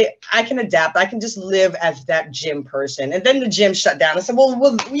 okay, I can adapt. I can just live as that gym person. And then the gym shut down. I said,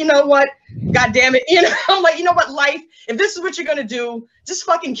 well, you know what? God damn it. I'm like, you know what, life, if this is what you're going to do, just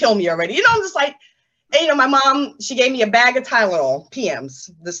fucking kill me already. I'm just like, and, my mom, she gave me a bag of Tylenol,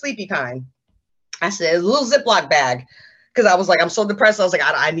 PMs, the sleepy kind. I said, a little Ziploc bag. Because I was like, I'm so depressed. I was like,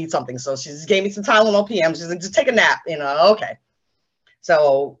 I need something. So she just gave me some Tylenol PMs. She's like, just take a nap. Okay.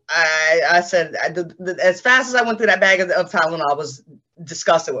 So I said, as fast as I went through that bag of Tylenol, I was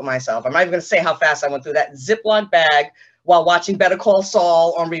disgusted with myself. I'm not even going to say how fast I went through that Ziploc bag while watching Better Call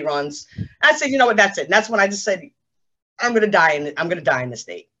Saul on reruns. I said, you know what, that's it. And that's when I just said, I'm going to die in this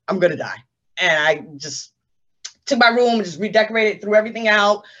state. I'm going to die. And I just took my room and just redecorated, threw everything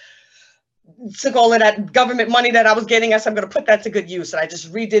out, took all of that government money that I was getting. I said, I'm going to put that to good use. And I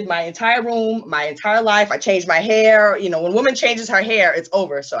just redid my entire room, my entire life. I changed my hair. You know, when a woman changes her hair, it's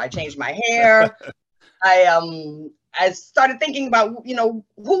over. So I changed my hair. I started thinking about, you know,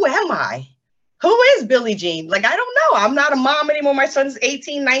 who am I? Who is Billie Jean? Like, I don't know. I'm not a mom anymore. My son's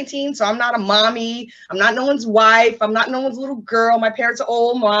 18, 19. So I'm not a mommy. I'm not no one's wife. I'm not no one's little girl. My parents are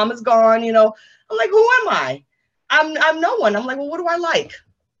old. Mom is gone. You know, I'm like, who am I? I'm no one. I'm like, well, what do I like?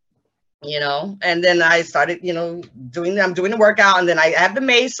 You know, and then I started, you know, I'm doing the workout, and then I have the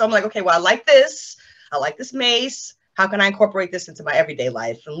mace. So I'm like, okay, well, I like this mace. How can I incorporate this into my everyday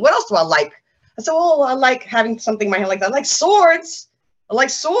life? And what else do I like? I said, oh, I like having something in my hand like that. I like swords. I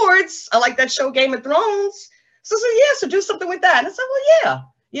like that show Game of Thrones. So I said, yeah, so do something with that. And I said, well, yeah,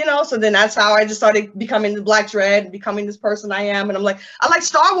 you know, so then that's how I just started becoming the Black Dread, becoming this person I am. And I'm like, I like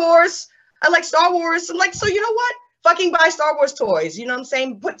Star Wars. I'm like, so you know what? Fucking buy Star Wars toys. You know what I'm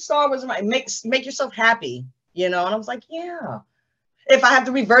saying? Put Star Wars in my, make yourself happy, you know? And I was like, yeah. If I have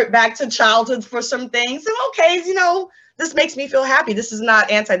to revert back to childhood for some things, then okay, you know, this makes me feel happy. This is not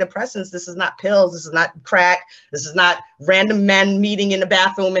antidepressants. This is not pills. This is not crack. This is not random men meeting in the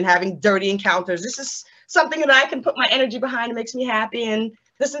bathroom and having dirty encounters. This is something that I can put my energy behind. It makes me happy. And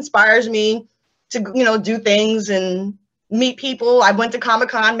this inspires me to, you know, do things and meet people. I went to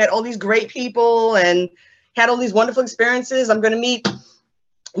Comic-Con, met all these great people and had all these wonderful experiences. I'm going to meet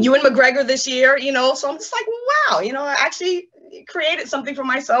Ewan McGregor this year, you know, so I'm just like, wow, you know, I actually created something for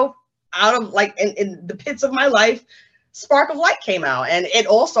myself out of like in the pits of my life. Spark of Light came out, and it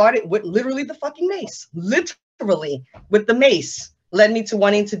all started with literally the fucking mace. Literally with the mace led me to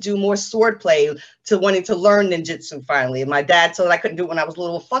wanting to do more sword play, to wanting to learn ninjutsu finally. And my dad told I couldn't do it when I was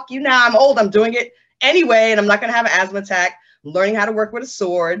little. Fuck you now, I'm old, I'm doing it anyway, and I'm not going to have an asthma attack. I'm learning how to work with a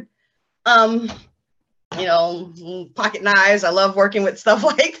sword. You know, pocket knives. I love working with stuff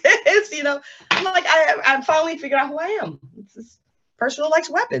like this. You know, I'm like, I finally figured out who I am. It's this person who likes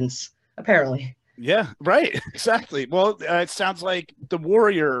weapons, apparently. Yeah, right. Exactly. Well, it sounds like the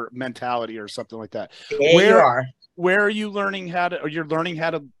warrior mentality or something like that. Yeah, where are you learning how to, or you're learning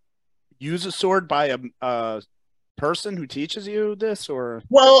how to use a sword by a person who teaches you this, or?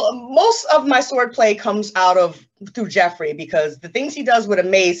 Well, most of my sword play comes out of through Jeffrey, because the things he does with a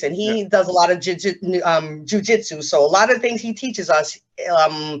mace, and he does a lot of jujitsu. So a lot of the things he teaches us,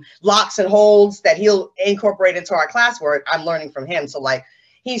 locks and holds that he'll incorporate into our classwork, I'm learning from him. So like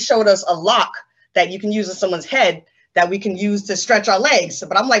he showed us a lock that you can use on someone's head that we can use to stretch our legs.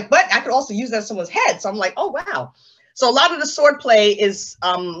 But I'm like, but I could also use that on someone's head. So I'm like, oh, wow. So a lot of the sword play is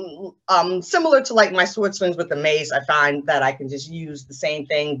similar to like my sword swings with the mace. I find that I can just use the same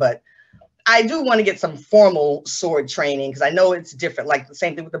thing, but I do want to get some formal sword training, because I know it's different, like the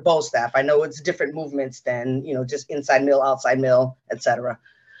same thing with the bow staff. I know it's different movements than, you know, just inside mill, outside mill, etc.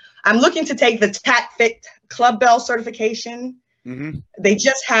 I'm looking to take the TacFit Club Bell certification. Mm-hmm. They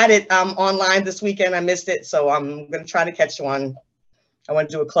just had it online this weekend. I missed it, so I'm going to try to catch one. I want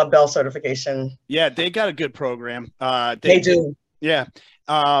to do a Club Bell certification. Yeah, they got a good program. They do. Yeah.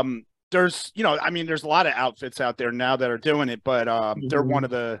 There's, you know, I mean, there's a lot of outfits out there now that are doing it, but they're one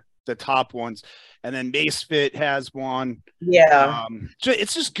of the top ones. And then Mace Fit has one. Yeah.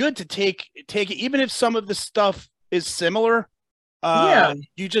 It's just good to take it, even if some of the stuff is similar.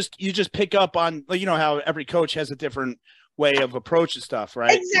 You just pick up on, you know, how every coach has a different way of approaching stuff,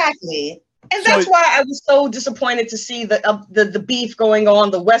 right? Exactly. And that's why I was so disappointed to see the beef going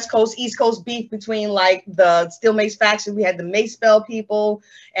on, the West Coast, East Coast beef between like the Steel Mace faction. We had the Mace Spell people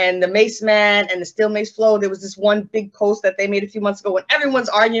and the Mace Man and the Steel Mace Flow. There was this one big post that they made a few months ago when everyone's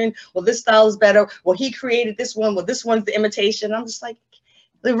arguing, well, this style is better. Well, he created this one. Well, this one's the imitation. I'm just like,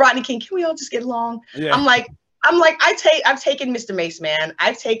 Rodney King, can we all just get along? Yeah. I'm like, I've taken Mr. Mace Man.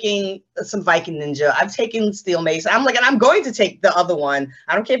 I've taken some Viking Ninja. I've taken Steel Mace. I'm like, and I'm going to take the other one.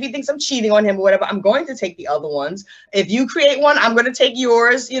 I don't care if he thinks I'm cheating on him or whatever. I'm going to take the other ones. If you create one, I'm going to take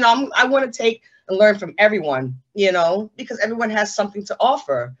yours. You know, I want to take and learn from everyone, you know, because everyone has something to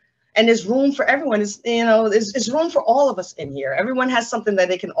offer. And there's room for everyone. There's room for all of us in here. Everyone has something that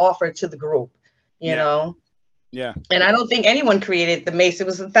they can offer to the group, you know? Yeah. And I don't think anyone created the mace. It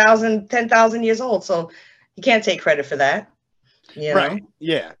was 10,000 years old. So you can't take credit for that, you know? Right?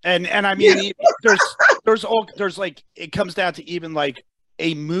 Yeah, and I mean, there's like, it comes down to even like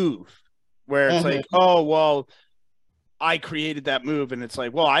a move where it's like, oh well, I created that move, and it's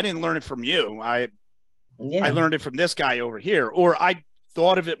like, well, I didn't learn it from you. I learned it from this guy over here, or I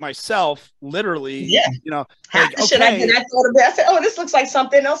thought of it myself, literally. Yeah, you know, half the shit I did, I thought of it. I said, oh, this looks like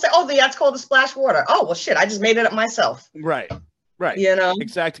something. I'll say, oh, that's called a splash water. Oh well, shit, I just made it up myself. Right. Right. You know,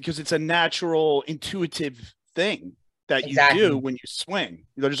 exactly. Because it's a natural, intuitive thing that you do when you swing.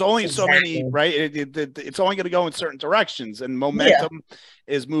 There's only so many, right? It's only going to go in certain directions, and momentum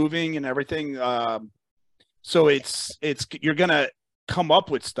is moving and everything. So it's you're going to come up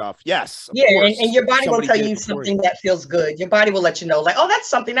with stuff. Yes. Yeah. And your body will tell you something that feels good. Your body will let you know, like, oh, that's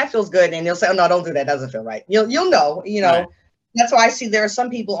something that feels good. And you'll say, oh, no, don't do that. Doesn't feel right. You'll know, right. That's why I see there are some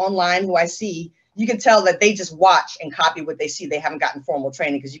people online who I see, you can tell that they just watch and copy what they see. They haven't gotten formal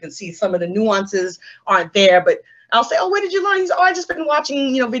training because you can see some of the nuances aren't there, but I'll say, oh, where did you learn? He's, oh, I just been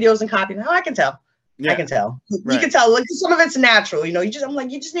watching, videos and copying. Oh, I can tell. Yeah. I can tell. Right. You can tell. Like, some of it's natural. I'm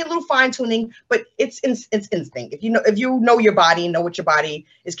like, you just need a little fine tuning, but it's instinct. If you know your body, know what your body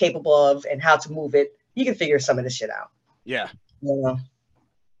is capable of and how to move it, you can figure some of this shit out. Yeah.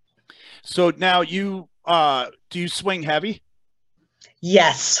 So now do you swing heavy?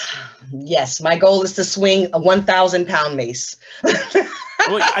 Yes. My goal is to swing a 1,000-pound mace.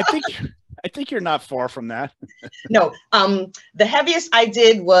 Well, I think you're not far from that. No, the heaviest I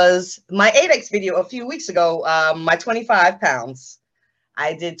did was my 8X video a few weeks ago, my 25 pounds.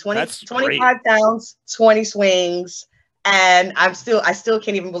 I did 25 pounds, 20 swings, and I still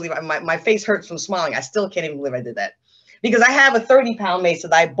can't even believe it. My face hurts from smiling. I still can't even believe I did that. Because I have a 30-pound mace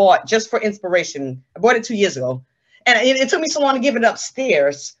that I bought just for inspiration. I bought it 2 years ago. And it took me so long to give it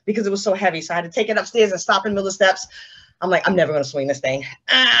upstairs because it was so heavy. So I had to take it upstairs and stop in the middle of the steps. I'm like, I'm never going to swing this thing.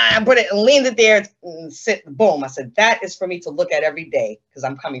 I put it and leaned it there and sit, boom. I said, that is for me to look at every day because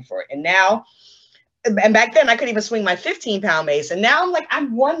I'm coming for it. And now, and back then I couldn't even swing my 15-pound mace. And now I'm like,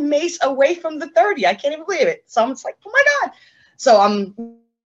 I'm one mace away from the 30. I can't even believe it. So I'm just like, oh my God. So I'm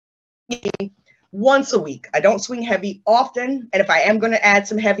once a week. I don't swing heavy often. And if I am going to add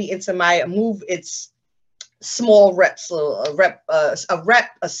some heavy into my move, it's small reps. So a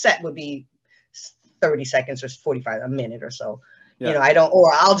set would be 30 seconds or 45, a minute or so. Yeah.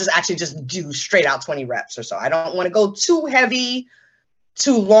 I'll just do straight out 20 reps or so. I don't want to go too heavy,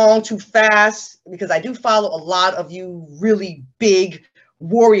 too long, too fast, because I do follow a lot of you really big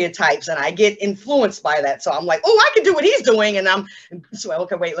warrior types and I get influenced by that. So I'm like, oh, I can do what he's doing. And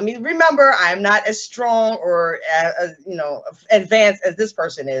okay, wait, let me remember, I'm not as strong or advanced as this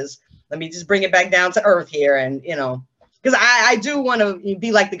person is. Let me just bring it back down to earth here. And, because I do want to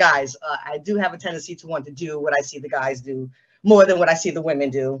be like the guys. I do have a tendency to want to do what I see the guys do more than what I see the women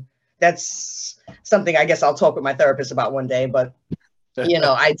do. That's something I guess I'll talk with my therapist about one day. But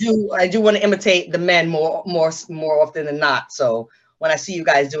I do want to imitate the men more often than not. So when I see you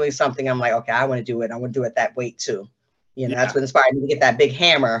guys doing something, I'm like, okay, I want to do it. I want to do it that weight too. That's what inspired me to get that big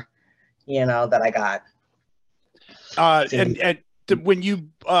hammer, that I got.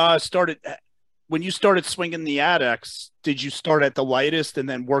 When you started swinging the ADX, did you start at the lightest and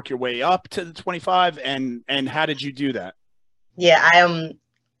then work your way up to the 25? And how did you do that? Yeah, I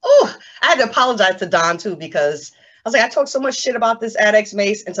had to apologize to Don too, because I was like, I talked so much shit about this ADX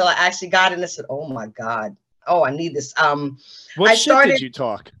mace until I actually got it and I said, oh my God. Oh, I need this. What shit did you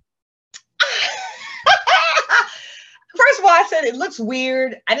talk? First of all, I said it looks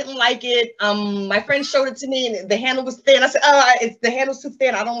weird. I didn't like it. My friend showed it to me and the handle was thin. I said, the handle's too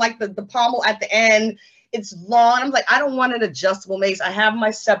thin. I don't like the pommel at the end. It's long. I'm like, I don't want an adjustable mace. I have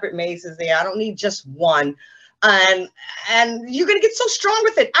my separate maces there. I don't need just one. And you're gonna get so strong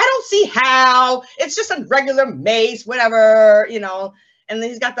with it. I don't see how. It's just a regular mace, whatever, And then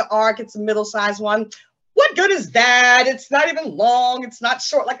he's got the arc. It's a middle-sized one. What good is that? It's not even long. It's not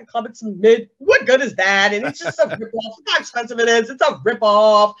short like a club. It's mid. What good is that? And it's just a ripoff. Look how expensive it is. It's a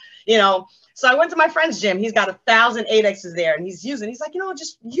ripoff, So I went to my friend's gym. He's got 1,000 8Xs there, and he's like,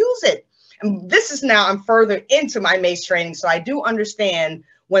 just use it. And this is now I'm further into my mace training, so I do understand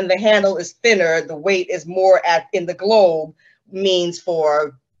when the handle is thinner, the weight is more in the globe means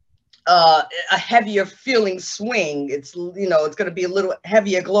for a heavier feeling swing. It's it's going to be a little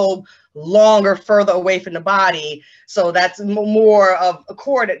heavier globe, longer, further away from the body. So that's more of a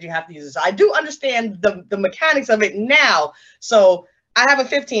core that you have to use. So I do understand the mechanics of it now. So I have a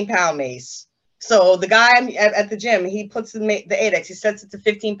 15-pound mace. So the guy at the gym, he puts the 8X, he sets it to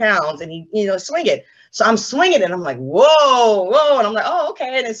 15 pounds and he, swing it. So I'm swinging it and I'm like, whoa. And I'm like, oh,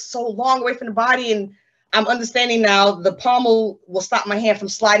 okay. And it's so long away from the body. And I'm understanding now the pommel will stop my hand from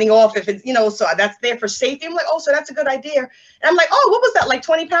sliding off if it's, so that's there for safety. I'm like, oh, so that's a good idea. And I'm like, oh, what was that? Like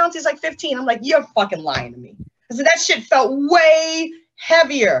 20 pounds? He's like 15. I'm like, you're fucking lying to me. I said, that shit felt way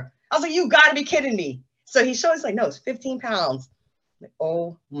heavier. I was like, you gotta be kidding me. So he showed, he's like, no, it's 15 pounds. Like,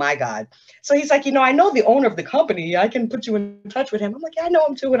 oh my God. So he's like, I know the owner of the company. I can put you in touch with him. I'm like, yeah, I know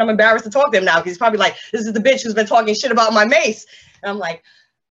him too. And I'm embarrassed to talk to him now because he's probably like, this is the bitch who's been talking shit about my mace. And I'm like,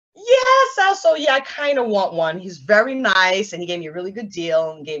 Yes, also, yeah, I kind of want one. He's very nice, and he gave me a really good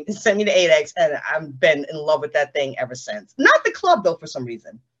deal and sent me the 8X, and I've been in love with that thing ever since. Not the club, though, for some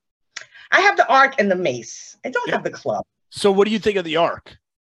reason. I have the Arc and the Mace. I don't have the club. So what do you think of the Arc?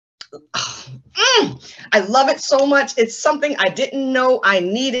 I love it so much. It's something I didn't know I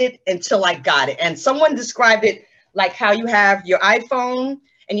needed until I got it. And someone described it like how you have your iPhone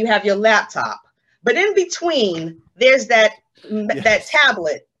and you have your laptop. But in between, there's that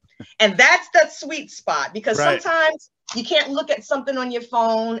tablet. And that's the sweet spot, because sometimes you can't look at something on your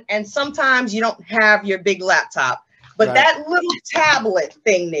phone, and sometimes you don't have your big laptop. But that little tablet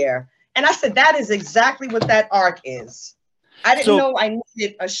thing there, and I said, that is exactly what that Arc is. I didn't know I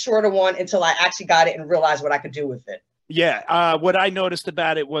needed a shorter one until I actually got it and realized what I could do with it. Yeah. What I noticed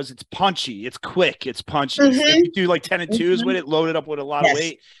about it was it's punchy. It's quick. It's punchy. If you do like 10 and 2s with it, load it up with a lot of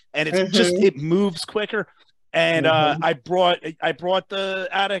weight, and it's just, it moves quicker. And I brought the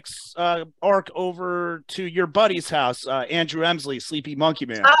Addicts Arc over to your buddy's house, Andrew Emsley, Sleepy Monkey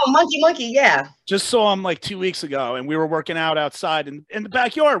Man. Oh, Monkey, yeah. Just saw him like 2 weeks ago, and we were working out outside in the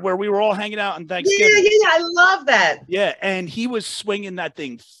backyard where we were all hanging out on Thanksgiving. Yeah, I love that. Yeah, and he was swinging that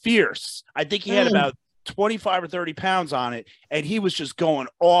thing fierce. I think he had about 25 or 30 pounds on it, and he was just going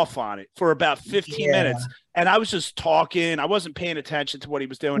off on it for about 15 minutes. And I was just talking. I wasn't paying attention to what he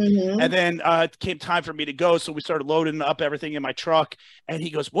was doing. And then it came time for me to go. So we started loading up everything in my truck. And he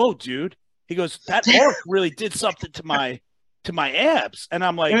goes, "Whoa, dude." He goes, "That Arc really did something to my abs." And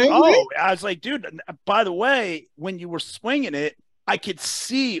I'm like, "Oh," I was like, "Dude, by the way, when you were swinging it, I could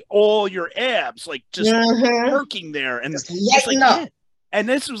see all your abs like just working there." And just lighting up. Yeah. And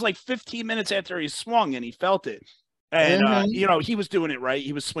this was like 15 minutes after he swung, and he felt it. And, you know, he was doing it right.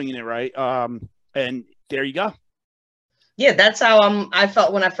 He was swinging it right. And there you go. Yeah, that's how I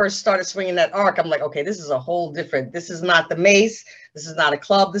felt when I first started swinging that Arc. I'm like, okay, this is a whole different, this is not the Mace. This is not a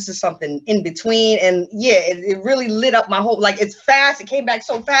club. This is something in between. And yeah, it really lit up my whole, like, it's fast. It came back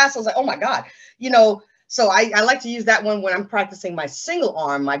so fast. I was like, oh my God, you know. So I like to use that one when I'm practicing my single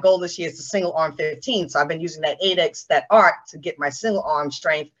arm. My goal this year is to single arm 15. So I've been using that 8X, that Arc, to get my single arm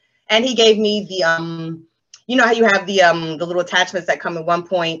strength. And he gave me the, you know how you have the little attachments that come in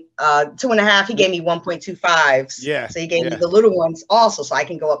 1.2.5. He gave me 1.25s. Yeah. So he gave me the little ones also, so I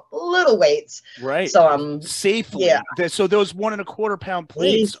can go up little weights. Right. So safely. Yeah. So those 1.25 pound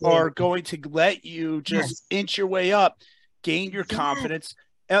plates are going to let you just inch your way up, gain your confidence.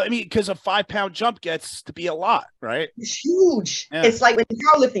 I mean, because a 5 pound jump gets to be a lot, right? It's huge. Yeah. It's like with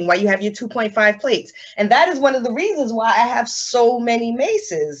powerlifting, why you have your 2.5 plates. And that is one of the reasons why I have so many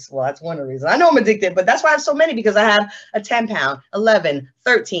Maces. Well, that's one of the reasons. I know I'm addicted, but that's why I have so many, because I have a 10 pound, 11,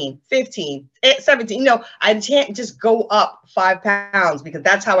 13, 15, 17. You know, I can't just go up 5 pounds, because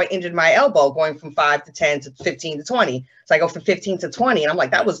that's how I injured my elbow, going from 5 to 10 to 15 to 20. So I go from 15 to 20, and I'm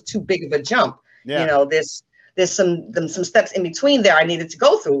like, that was too big of a jump. Yeah. You know, there's some steps in between there I needed to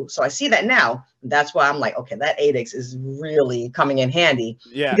go through. So I see that now. That's why I'm like, okay, that 8X is really coming in handy.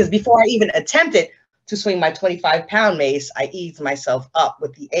 Yeah. Because before I even attempted to swing my 25 pound Mace, I eased myself up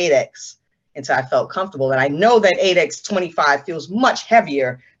with the 8X until I felt comfortable. And I know that 8X 25 feels much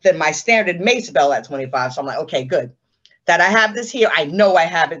heavier than my standard Mace bell at 25. So I'm like, okay, good. That I have this here, I know I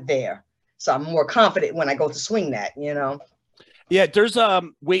have it there. So I'm more confident when I go to swing that, you know. Yeah, there's a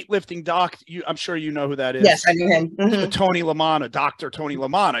weightlifting doc. I'm sure you know who that is. Yes, I know him. Tony Lamanna, Dr. Tony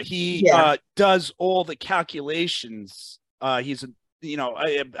Lamanna. He does all the calculations. He's, you know,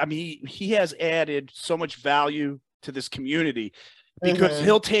 I mean, he has added so much value to this community, because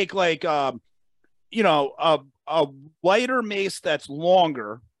he'll take like, you know, a lighter Mace that's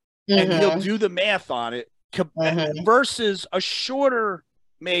longer, and he'll do the math on it versus a shorter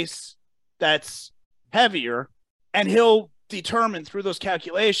Mace that's heavier, and he'll determine through those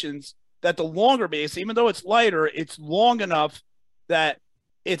calculations that the longer Mace, even though it's lighter, it's long enough that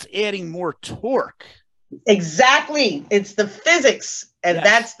it's adding more torque. Exactly. It's the physics. And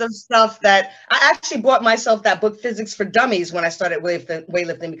that's the stuff that I actually bought myself that book, Physics for Dummies, when I started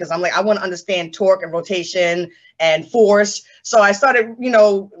weightlifting, because I'm like, I want to understand torque and rotation and force. So I started, you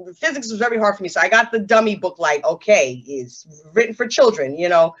know, physics was very hard for me. So I got the dummy book, like, okay, it's written for children, you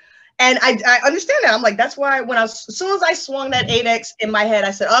know. And I understand that. I'm like, that's why as soon as I swung that 8X in my head,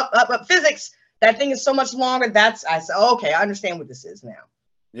 I said, up, physics. That thing is so much longer. I said, oh, okay, I understand what this is now.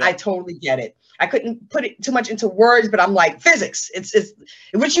 Yeah. I totally get it. I couldn't put it too much into words, but I'm like, physics. It's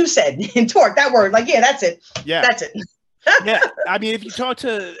what you said in torque, that word. Like, yeah, that's it. Yeah, that's it. Yeah, I mean, if you talk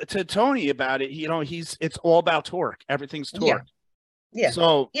to Tony about it, you know, it's all about torque. Everything's torque. Yeah.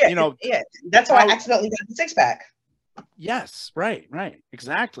 So, yeah, you know, that's how I accidentally got the 6-pack. Yes, right,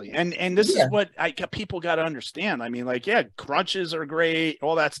 exactly. And this is what people got to understand. I mean, like, yeah, crunches are great,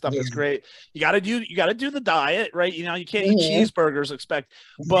 all that stuff is great. You got to do the diet, right? You know, you can't eat cheeseburgers,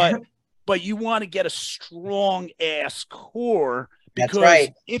 but you want to get a strong ass core, because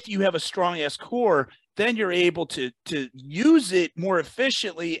if you have a strong ass core, then you're able to use it more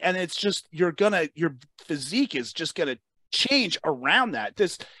efficiently, and it's just your physique is just gonna change around that.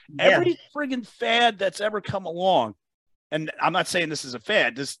 Every friggin' fad that's ever come along. And I'm not saying this is a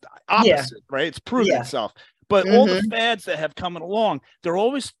fad, this opposite, right? It's proven itself. But all the fads that have come along, they're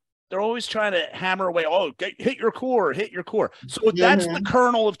always trying to hammer away. Oh, hit your core. So that's the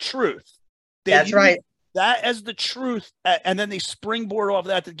kernel of truth. That's right. That as the truth, and then they springboard off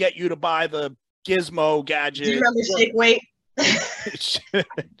that to get you to buy the gizmo gadget. Do you remember Shake Weight?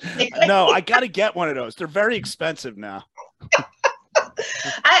 No, I got to get one of those. They're very expensive now.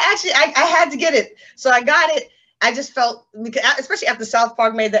 I had to get it, so I got it. I just felt, because especially after South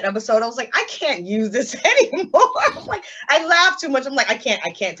Park made that episode, I was like, I can't use this anymore. I'm like, I laugh too much. I'm like, I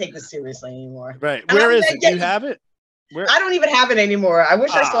can't take this seriously anymore. Right. Where is it? Do you have it? Where? I don't even have it anymore. I wish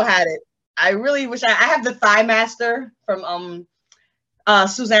I still had it. I really wish I have the Thigh Master from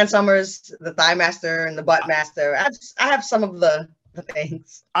Suzanne Summers, the Thigh Master and the Butt Master. I have some of the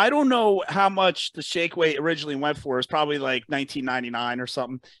things. I don't know how much the Shake Weight originally went for. It's probably like $19.99 or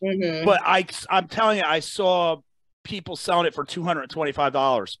something. But I'm telling you, I saw people selling it for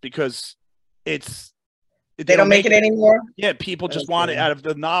 $225 because they don't make it anymore. Yeah, people just want it out of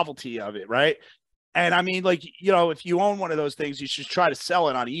the novelty of it, right? And I mean, like, you know, if you own one of those things, you should try to sell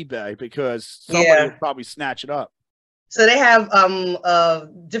it on eBay, because somebody would probably snatch it up. So they have a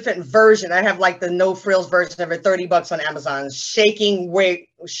different version. I have like the no frills version of it, $30 on Amazon. Shaking weight.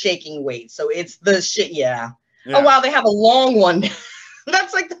 So it's the shit. Yeah. Oh wow, they have a long one.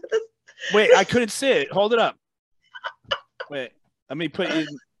 That's like. Wait, I couldn't see it. Hold it up. Wait, let me put it in.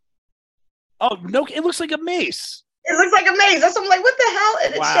 Oh no, it looks like a mace. It looks like a maze. That's what I'm like, what the hell?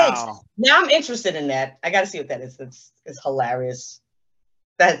 And it shakes. Now I'm interested in that. I got to see what that is. It's hilarious.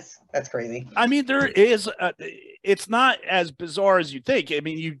 That's crazy. I mean, there is. It's not as bizarre as you think. I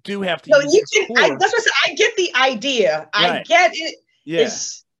mean, you do have to. No, you can. That's what I said. I get the idea. Right. I get it. Yeah.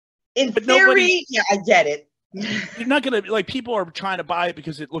 In theory, I get it. You're not gonna like. People are trying to buy it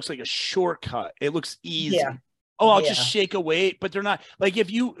because it looks like a shortcut. It looks easy. Yeah. Oh, I'll just shake a weight, but they're not. Like, if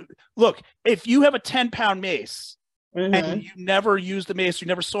you have a 10-pound mace and you never used the mace, you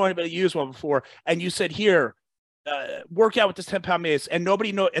never saw anybody use one before, and you said, here, work out with this 10-pound mace, and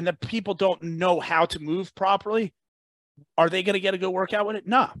and the people don't know how to move properly, are they going to get a good workout with it?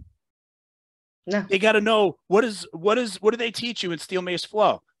 No. They got to know what do they teach you in Steel Mace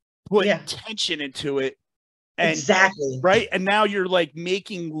Flow? Put tension into it. And, exactly. Right. And now you're like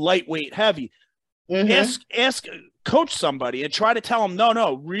making lightweight heavy. Ask coach somebody and try to tell them,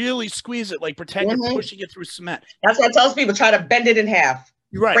 no, really squeeze it, like pretend you're pushing it through cement. That's what I tell people. Try to bend it in half.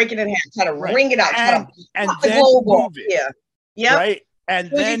 Right. Break it in half. Try to wring it out. And then move it. Yeah. Right.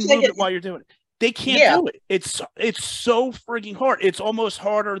 And then move it while you're doing it. They can't do it. It's so freaking hard. It's almost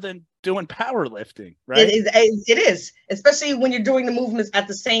harder than doing powerlifting, right? It is, especially when you're doing the movements at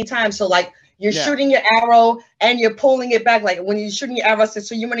the same time. So like you're shooting your arrow and you're pulling it back. Like when you're shooting your arrow,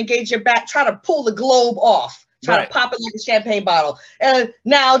 so you want to engage your back, try to pull the globe off. Try to pop it like a champagne bottle. And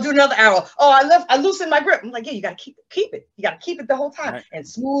now do another arrow. Oh, I loosen my grip. I'm like, yeah, you got to keep it. You got to keep it the whole time and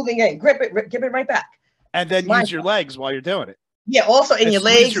smoothing it, grip it, give it right back. And then use your legs while you're doing it. Yeah, also in your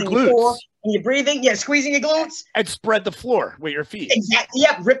legs, your glutes. Your core, and your breathing. Yeah, squeezing your glutes. And spread the floor with your feet. Exactly.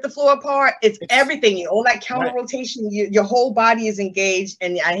 Yep, rip the floor apart. It's everything. All that counter rotation, your whole body is engaged.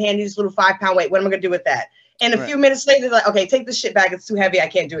 And I hand you this little 5-pound weight. What am I going to do with that? And a few minutes later, they're like, okay, take this shit back. It's too heavy. I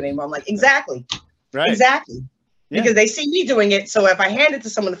can't do it anymore. I'm like, exactly. Right. Exactly. Yeah. Because they see me doing it. So if I hand it to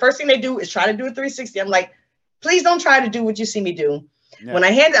someone, the first thing they do is try to do a 360. I'm like, please don't try to do what you see me do. Yeah. When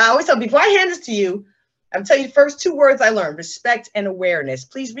I always tell people, before I hand this to you, I'm telling you the first 2 words I learned: respect and awareness.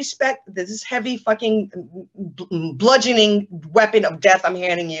 Please respect this heavy fucking bludgeoning weapon of death I'm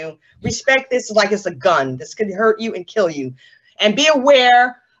handing you. Respect this like it's a gun. This could hurt you and kill you. And be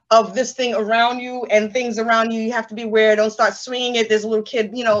aware of this thing around you and things around you. You have to be aware. Don't start swinging it. There's a little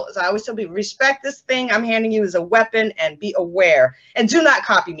kid, so I always tell people, respect this thing I'm handing you as a weapon and be aware. And do not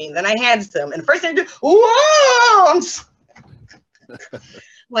copy me. And then I hand it to them. And the first thing they do, whoa!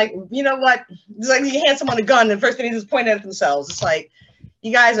 Like, you know what? It's like you hand someone a gun and the first thing they just point at themselves. It's like,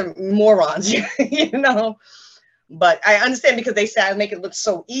 you guys are morons, But I understand because they say I make it look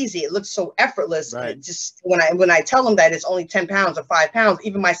so easy. It looks so effortless. Right. It just when I tell them that it's only 10 pounds or 5 pounds,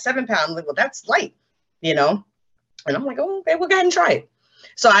 even my 7 pound, I'm like, well, that's light, And I'm like, oh, okay, we'll go ahead and try it.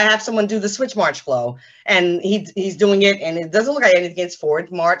 So I have someone do the switch march flow, and he's doing it, and it doesn't look like anything. It's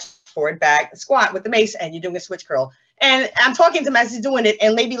forward march, forward back, squat with the mace, and you're doing a switch curl. And I'm talking to him as he's doing it,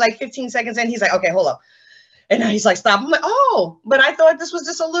 and maybe like 15 seconds in, he's like, okay, hold up. And he's like, stop. I'm like, oh, but I thought this was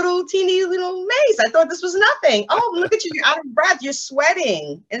just a little teeny little mace. I thought this was nothing. Oh, look at you. You're out of breath. You're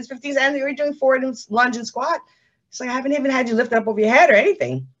sweating. And it's 15 seconds. You're doing forward lunge and squat. It's like, I haven't even had you lift up over your head or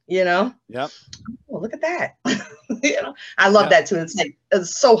anything, you know? Yep. Oh, look at that. You know, I love that too. It's like,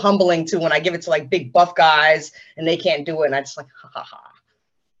 it's so humbling too when I give it to like big buff guys and they can't do it. And I just like, ha ha ha.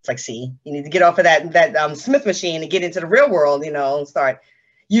 It's like, see, you need to get off of that Smith machine and get into the real world, you know, and start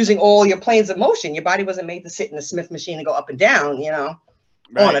using all your planes of motion. Your body wasn't made to sit in the Smith machine and go up and down, you know,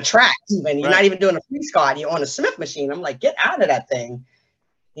 on a track even. You're not even doing a free squat. You're on a Smith machine. I'm like, get out of that thing,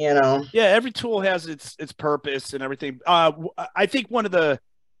 you know. Yeah, every tool has its purpose and everything. I think one of the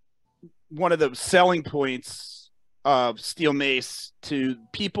selling points of steel mace to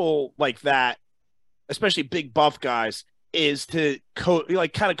people like that, especially big buff guys, is to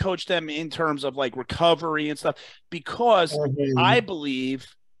kind of coach them in terms of like recovery and stuff, because I believe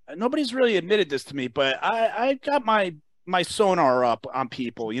nobody's really admitted this to me, but I got my sonar up on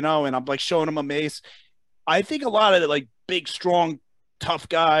people, you know, and I'm like showing them a mace. I think a lot of the like big, strong, tough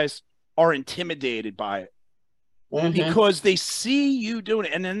guys are intimidated by it because they see you doing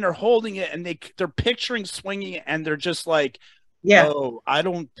it, and then they're holding it and they're picturing swinging it, and they're just like, oh, I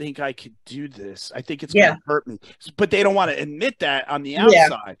don't think I could do this. I think it's going to hurt me. But they don't want to admit that on the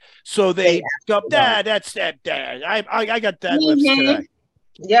outside. So they go, Dad, that's that, Dad. I got that lifts today.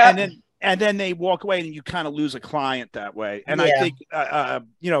 Yeah. And then they walk away, and you kind of lose a client that way. And I think,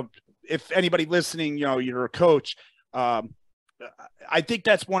 you know, if anybody listening, you know, you're a coach, I think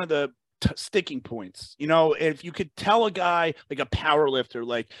that's one of the sticking points. You know, if you could tell a guy like a power lifter,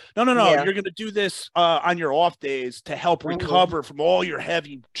 like, no, you're going to do this on your off days to help recover from all your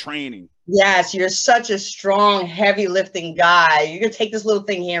heavy training. Yes, you're such a strong, heavy lifting guy. You're going to take this little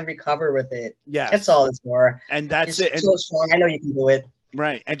thing here and recover with it. Yeah, that's all it's for. And that's you're so strong. I know you can do it.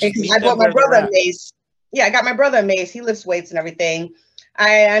 Right. And I bought my brother a mace. Yeah, I got my brother a mace. He lifts weights and everything.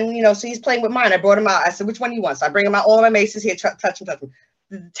 And you know, so he's playing with mine. I brought him out. I said, which one do you want? So I bring him out all of my maces here. Touch him.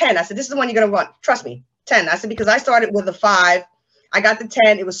 10. I said, this is the one you're going to want. Trust me. 10. I said, because I started with a 5. I got the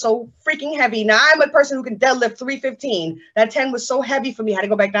 10. It was so freaking heavy. Now I'm a person who can deadlift 315. That 10 was so heavy for me. I had to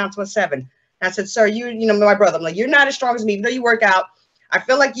go back down to a 7. And I said, sir, you know, my brother, I'm like, you're not as strong as me. Even though you work out, I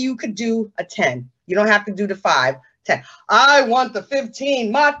feel like you could do a 10. You don't have to do the 5. 10. I want the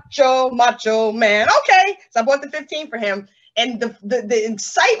 15. Macho man. Okay. So I bought the 15 for him. And the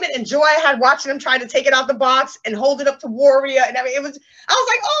excitement and joy I had watching him trying to take it out the box and hold it up to Warrior and everything, I was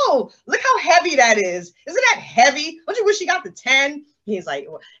like, oh, look how heavy that is. Isn't that heavy? Don't you wish you got the 10? He's like,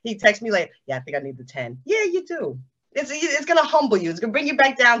 he texts me like, yeah, I think I need the 10. Yeah, you do. It's going to humble you. It's going to bring you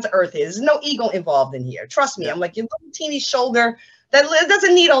back down to earth here. There's no ego involved in here. Trust me. I'm like, your little teeny shoulder, that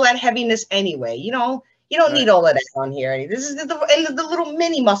doesn't need all that heaviness anyway. You know, you don't need all of that on here. This is the little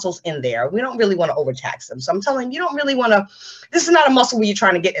mini muscles in there. We don't really want to overtax them. So I'm telling you, you don't really want to, this is not a muscle where you're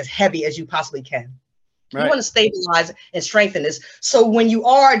trying to get as heavy as you possibly can. Right. You want to stabilize and strengthen this. So when you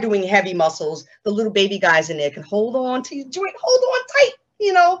are doing heavy muscles, the little baby guys in there can hold on to your joint, hold on tight.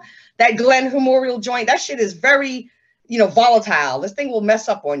 You know, that glenohumeral joint, that shit is very, you know, volatile. This thing will mess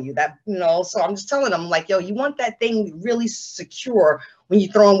up on you. That, you know, so I'm just telling them, like, yo, you want that thing really secure when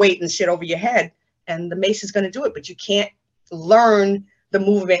you're throwing weight and shit over your head. And the mace is going to do it, but you can't learn the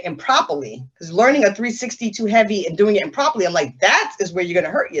movement improperly, because learning a 360 too heavy and doing it improperly, I'm like, that is where you're going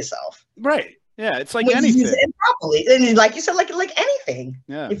to hurt yourself. Right. Yeah. It's like when anything. You use it improperly. And like you said, like anything.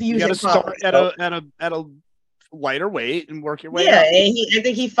 Yeah. If you use it improperly. Start at a lighter weight and work your way up. Yeah. And I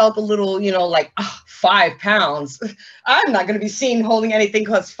think he felt a little, you know, like, 5 pounds. I'm not going to be seen holding anything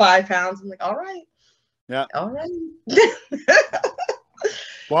because 5 pounds. I'm like, all right. Yeah. All right.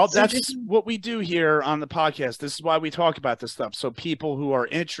 Well, that's what we do here on the podcast. This is why we talk about this stuff. So people who are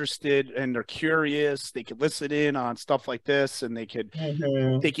interested and they're curious, they could listen in on stuff like this, and they could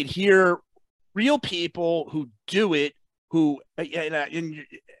hear real people who do it, who and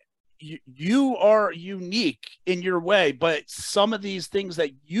you are unique in your way, but some of these things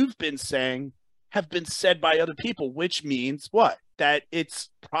that you've been saying have been said by other people, which means what? That it's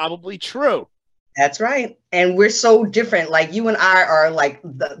probably true. That's right. And we're so different. Like you and I are like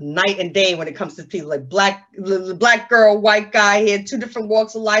the night and day when it comes to people, like black girl, white guy here, 2 different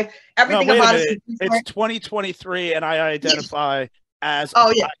walks of life. Everything about us. It's 2023 and I identify as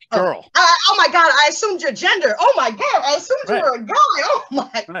a black girl. Oh my God. I assumed your gender. Oh my God. I assumed you were a guy. Oh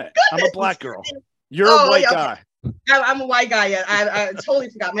my goodness. I'm a black girl. You're a white guy. I'm a white guy. Yeah. I totally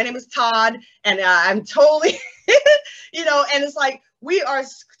forgot. My name is Todd, and I'm totally, you know, and it's like, we are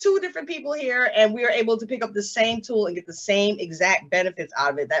two different people here, and we are able to pick up the same tool and get the same exact benefits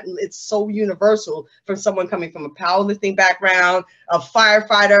out of it. That it's so universal from someone coming from a powerlifting background, a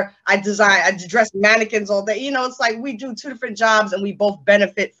firefighter. I dress mannequins all day. You know, it's like we do two different jobs and we both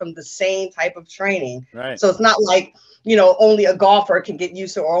benefit from the same type of training. Right. So it's not like, you know, only a golfer can get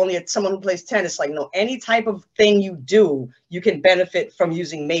used to, or only someone who plays tennis. Like, no, any type of thing you do, you can benefit from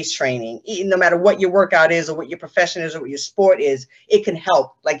using Mace training. No matter what your workout is or what your profession is or what your sport is, it can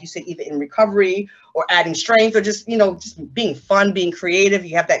help. Like you said, either in recovery or adding strength or just, you know, just being fun, being creative.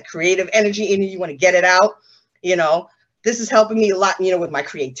 You have that creative energy in you. You want to get it out. You know, this is helping me a lot, you know, with my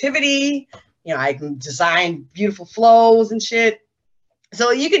creativity. You know, I can design beautiful flows and shit.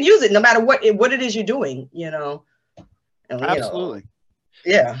 So you can use it no matter what it is you're doing, you know. Absolutely.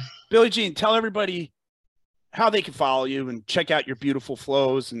 Yeah. Billie Jean, tell everybody how they can follow you and check out your beautiful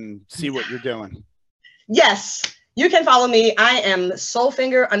flows and see what you're doing. Yes, you can follow me. I am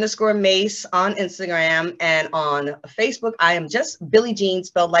Soulfinger_Mace on Instagram, and on Facebook, I am just Billie Jean,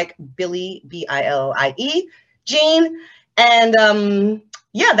 spelled like Billie, Billie, Jean. And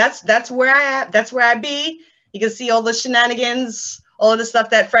yeah, that's where I be. You can see all the shenanigans, all of the stuff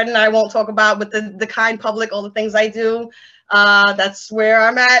that Fred and I won't talk about with the kind public, all the things I do. That's where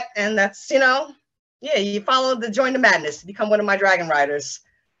I'm at. And that's, you know, yeah, you join the madness, become one of my dragon riders.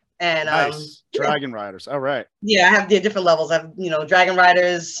 And nice. Dragon riders. All right. Yeah, I have the different levels. I have, you know, dragon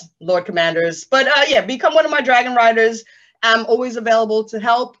riders, lord commanders, but yeah, become one of my dragon riders. I'm always available to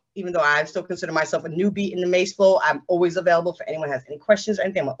help, even though I still consider myself a newbie in the Mace flow. I'm always available for anyone who has any questions or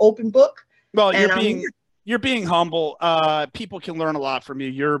anything. I'm an open book. Well, you're being humble. People can learn a lot from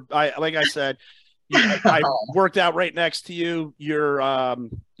you. Like I said, I worked out right next to you. You're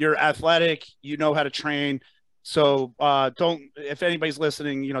athletic. You know how to train. So if anybody's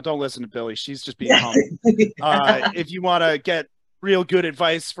listening, you know, don't listen to Billie. She's just being humble. If you want to get real good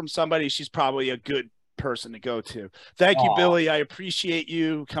advice from somebody, she's probably a good person to go to. Thank you, Billie. I appreciate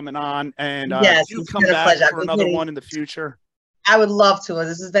you coming on, and yes, you come back for another one in the future. I would love to.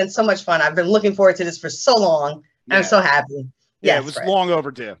 This has been so much fun. I've been looking forward to this for so long. Yeah. I'm so happy. Yeah, it was long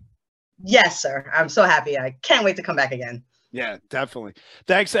overdue. Yes, sir. I'm so happy. I can't wait to come back again. Yeah, definitely.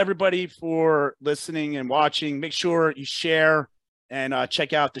 Thanks, everybody, for listening and watching. Make sure you share and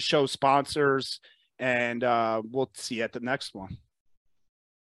check out the show sponsors, and we'll see you at the next one.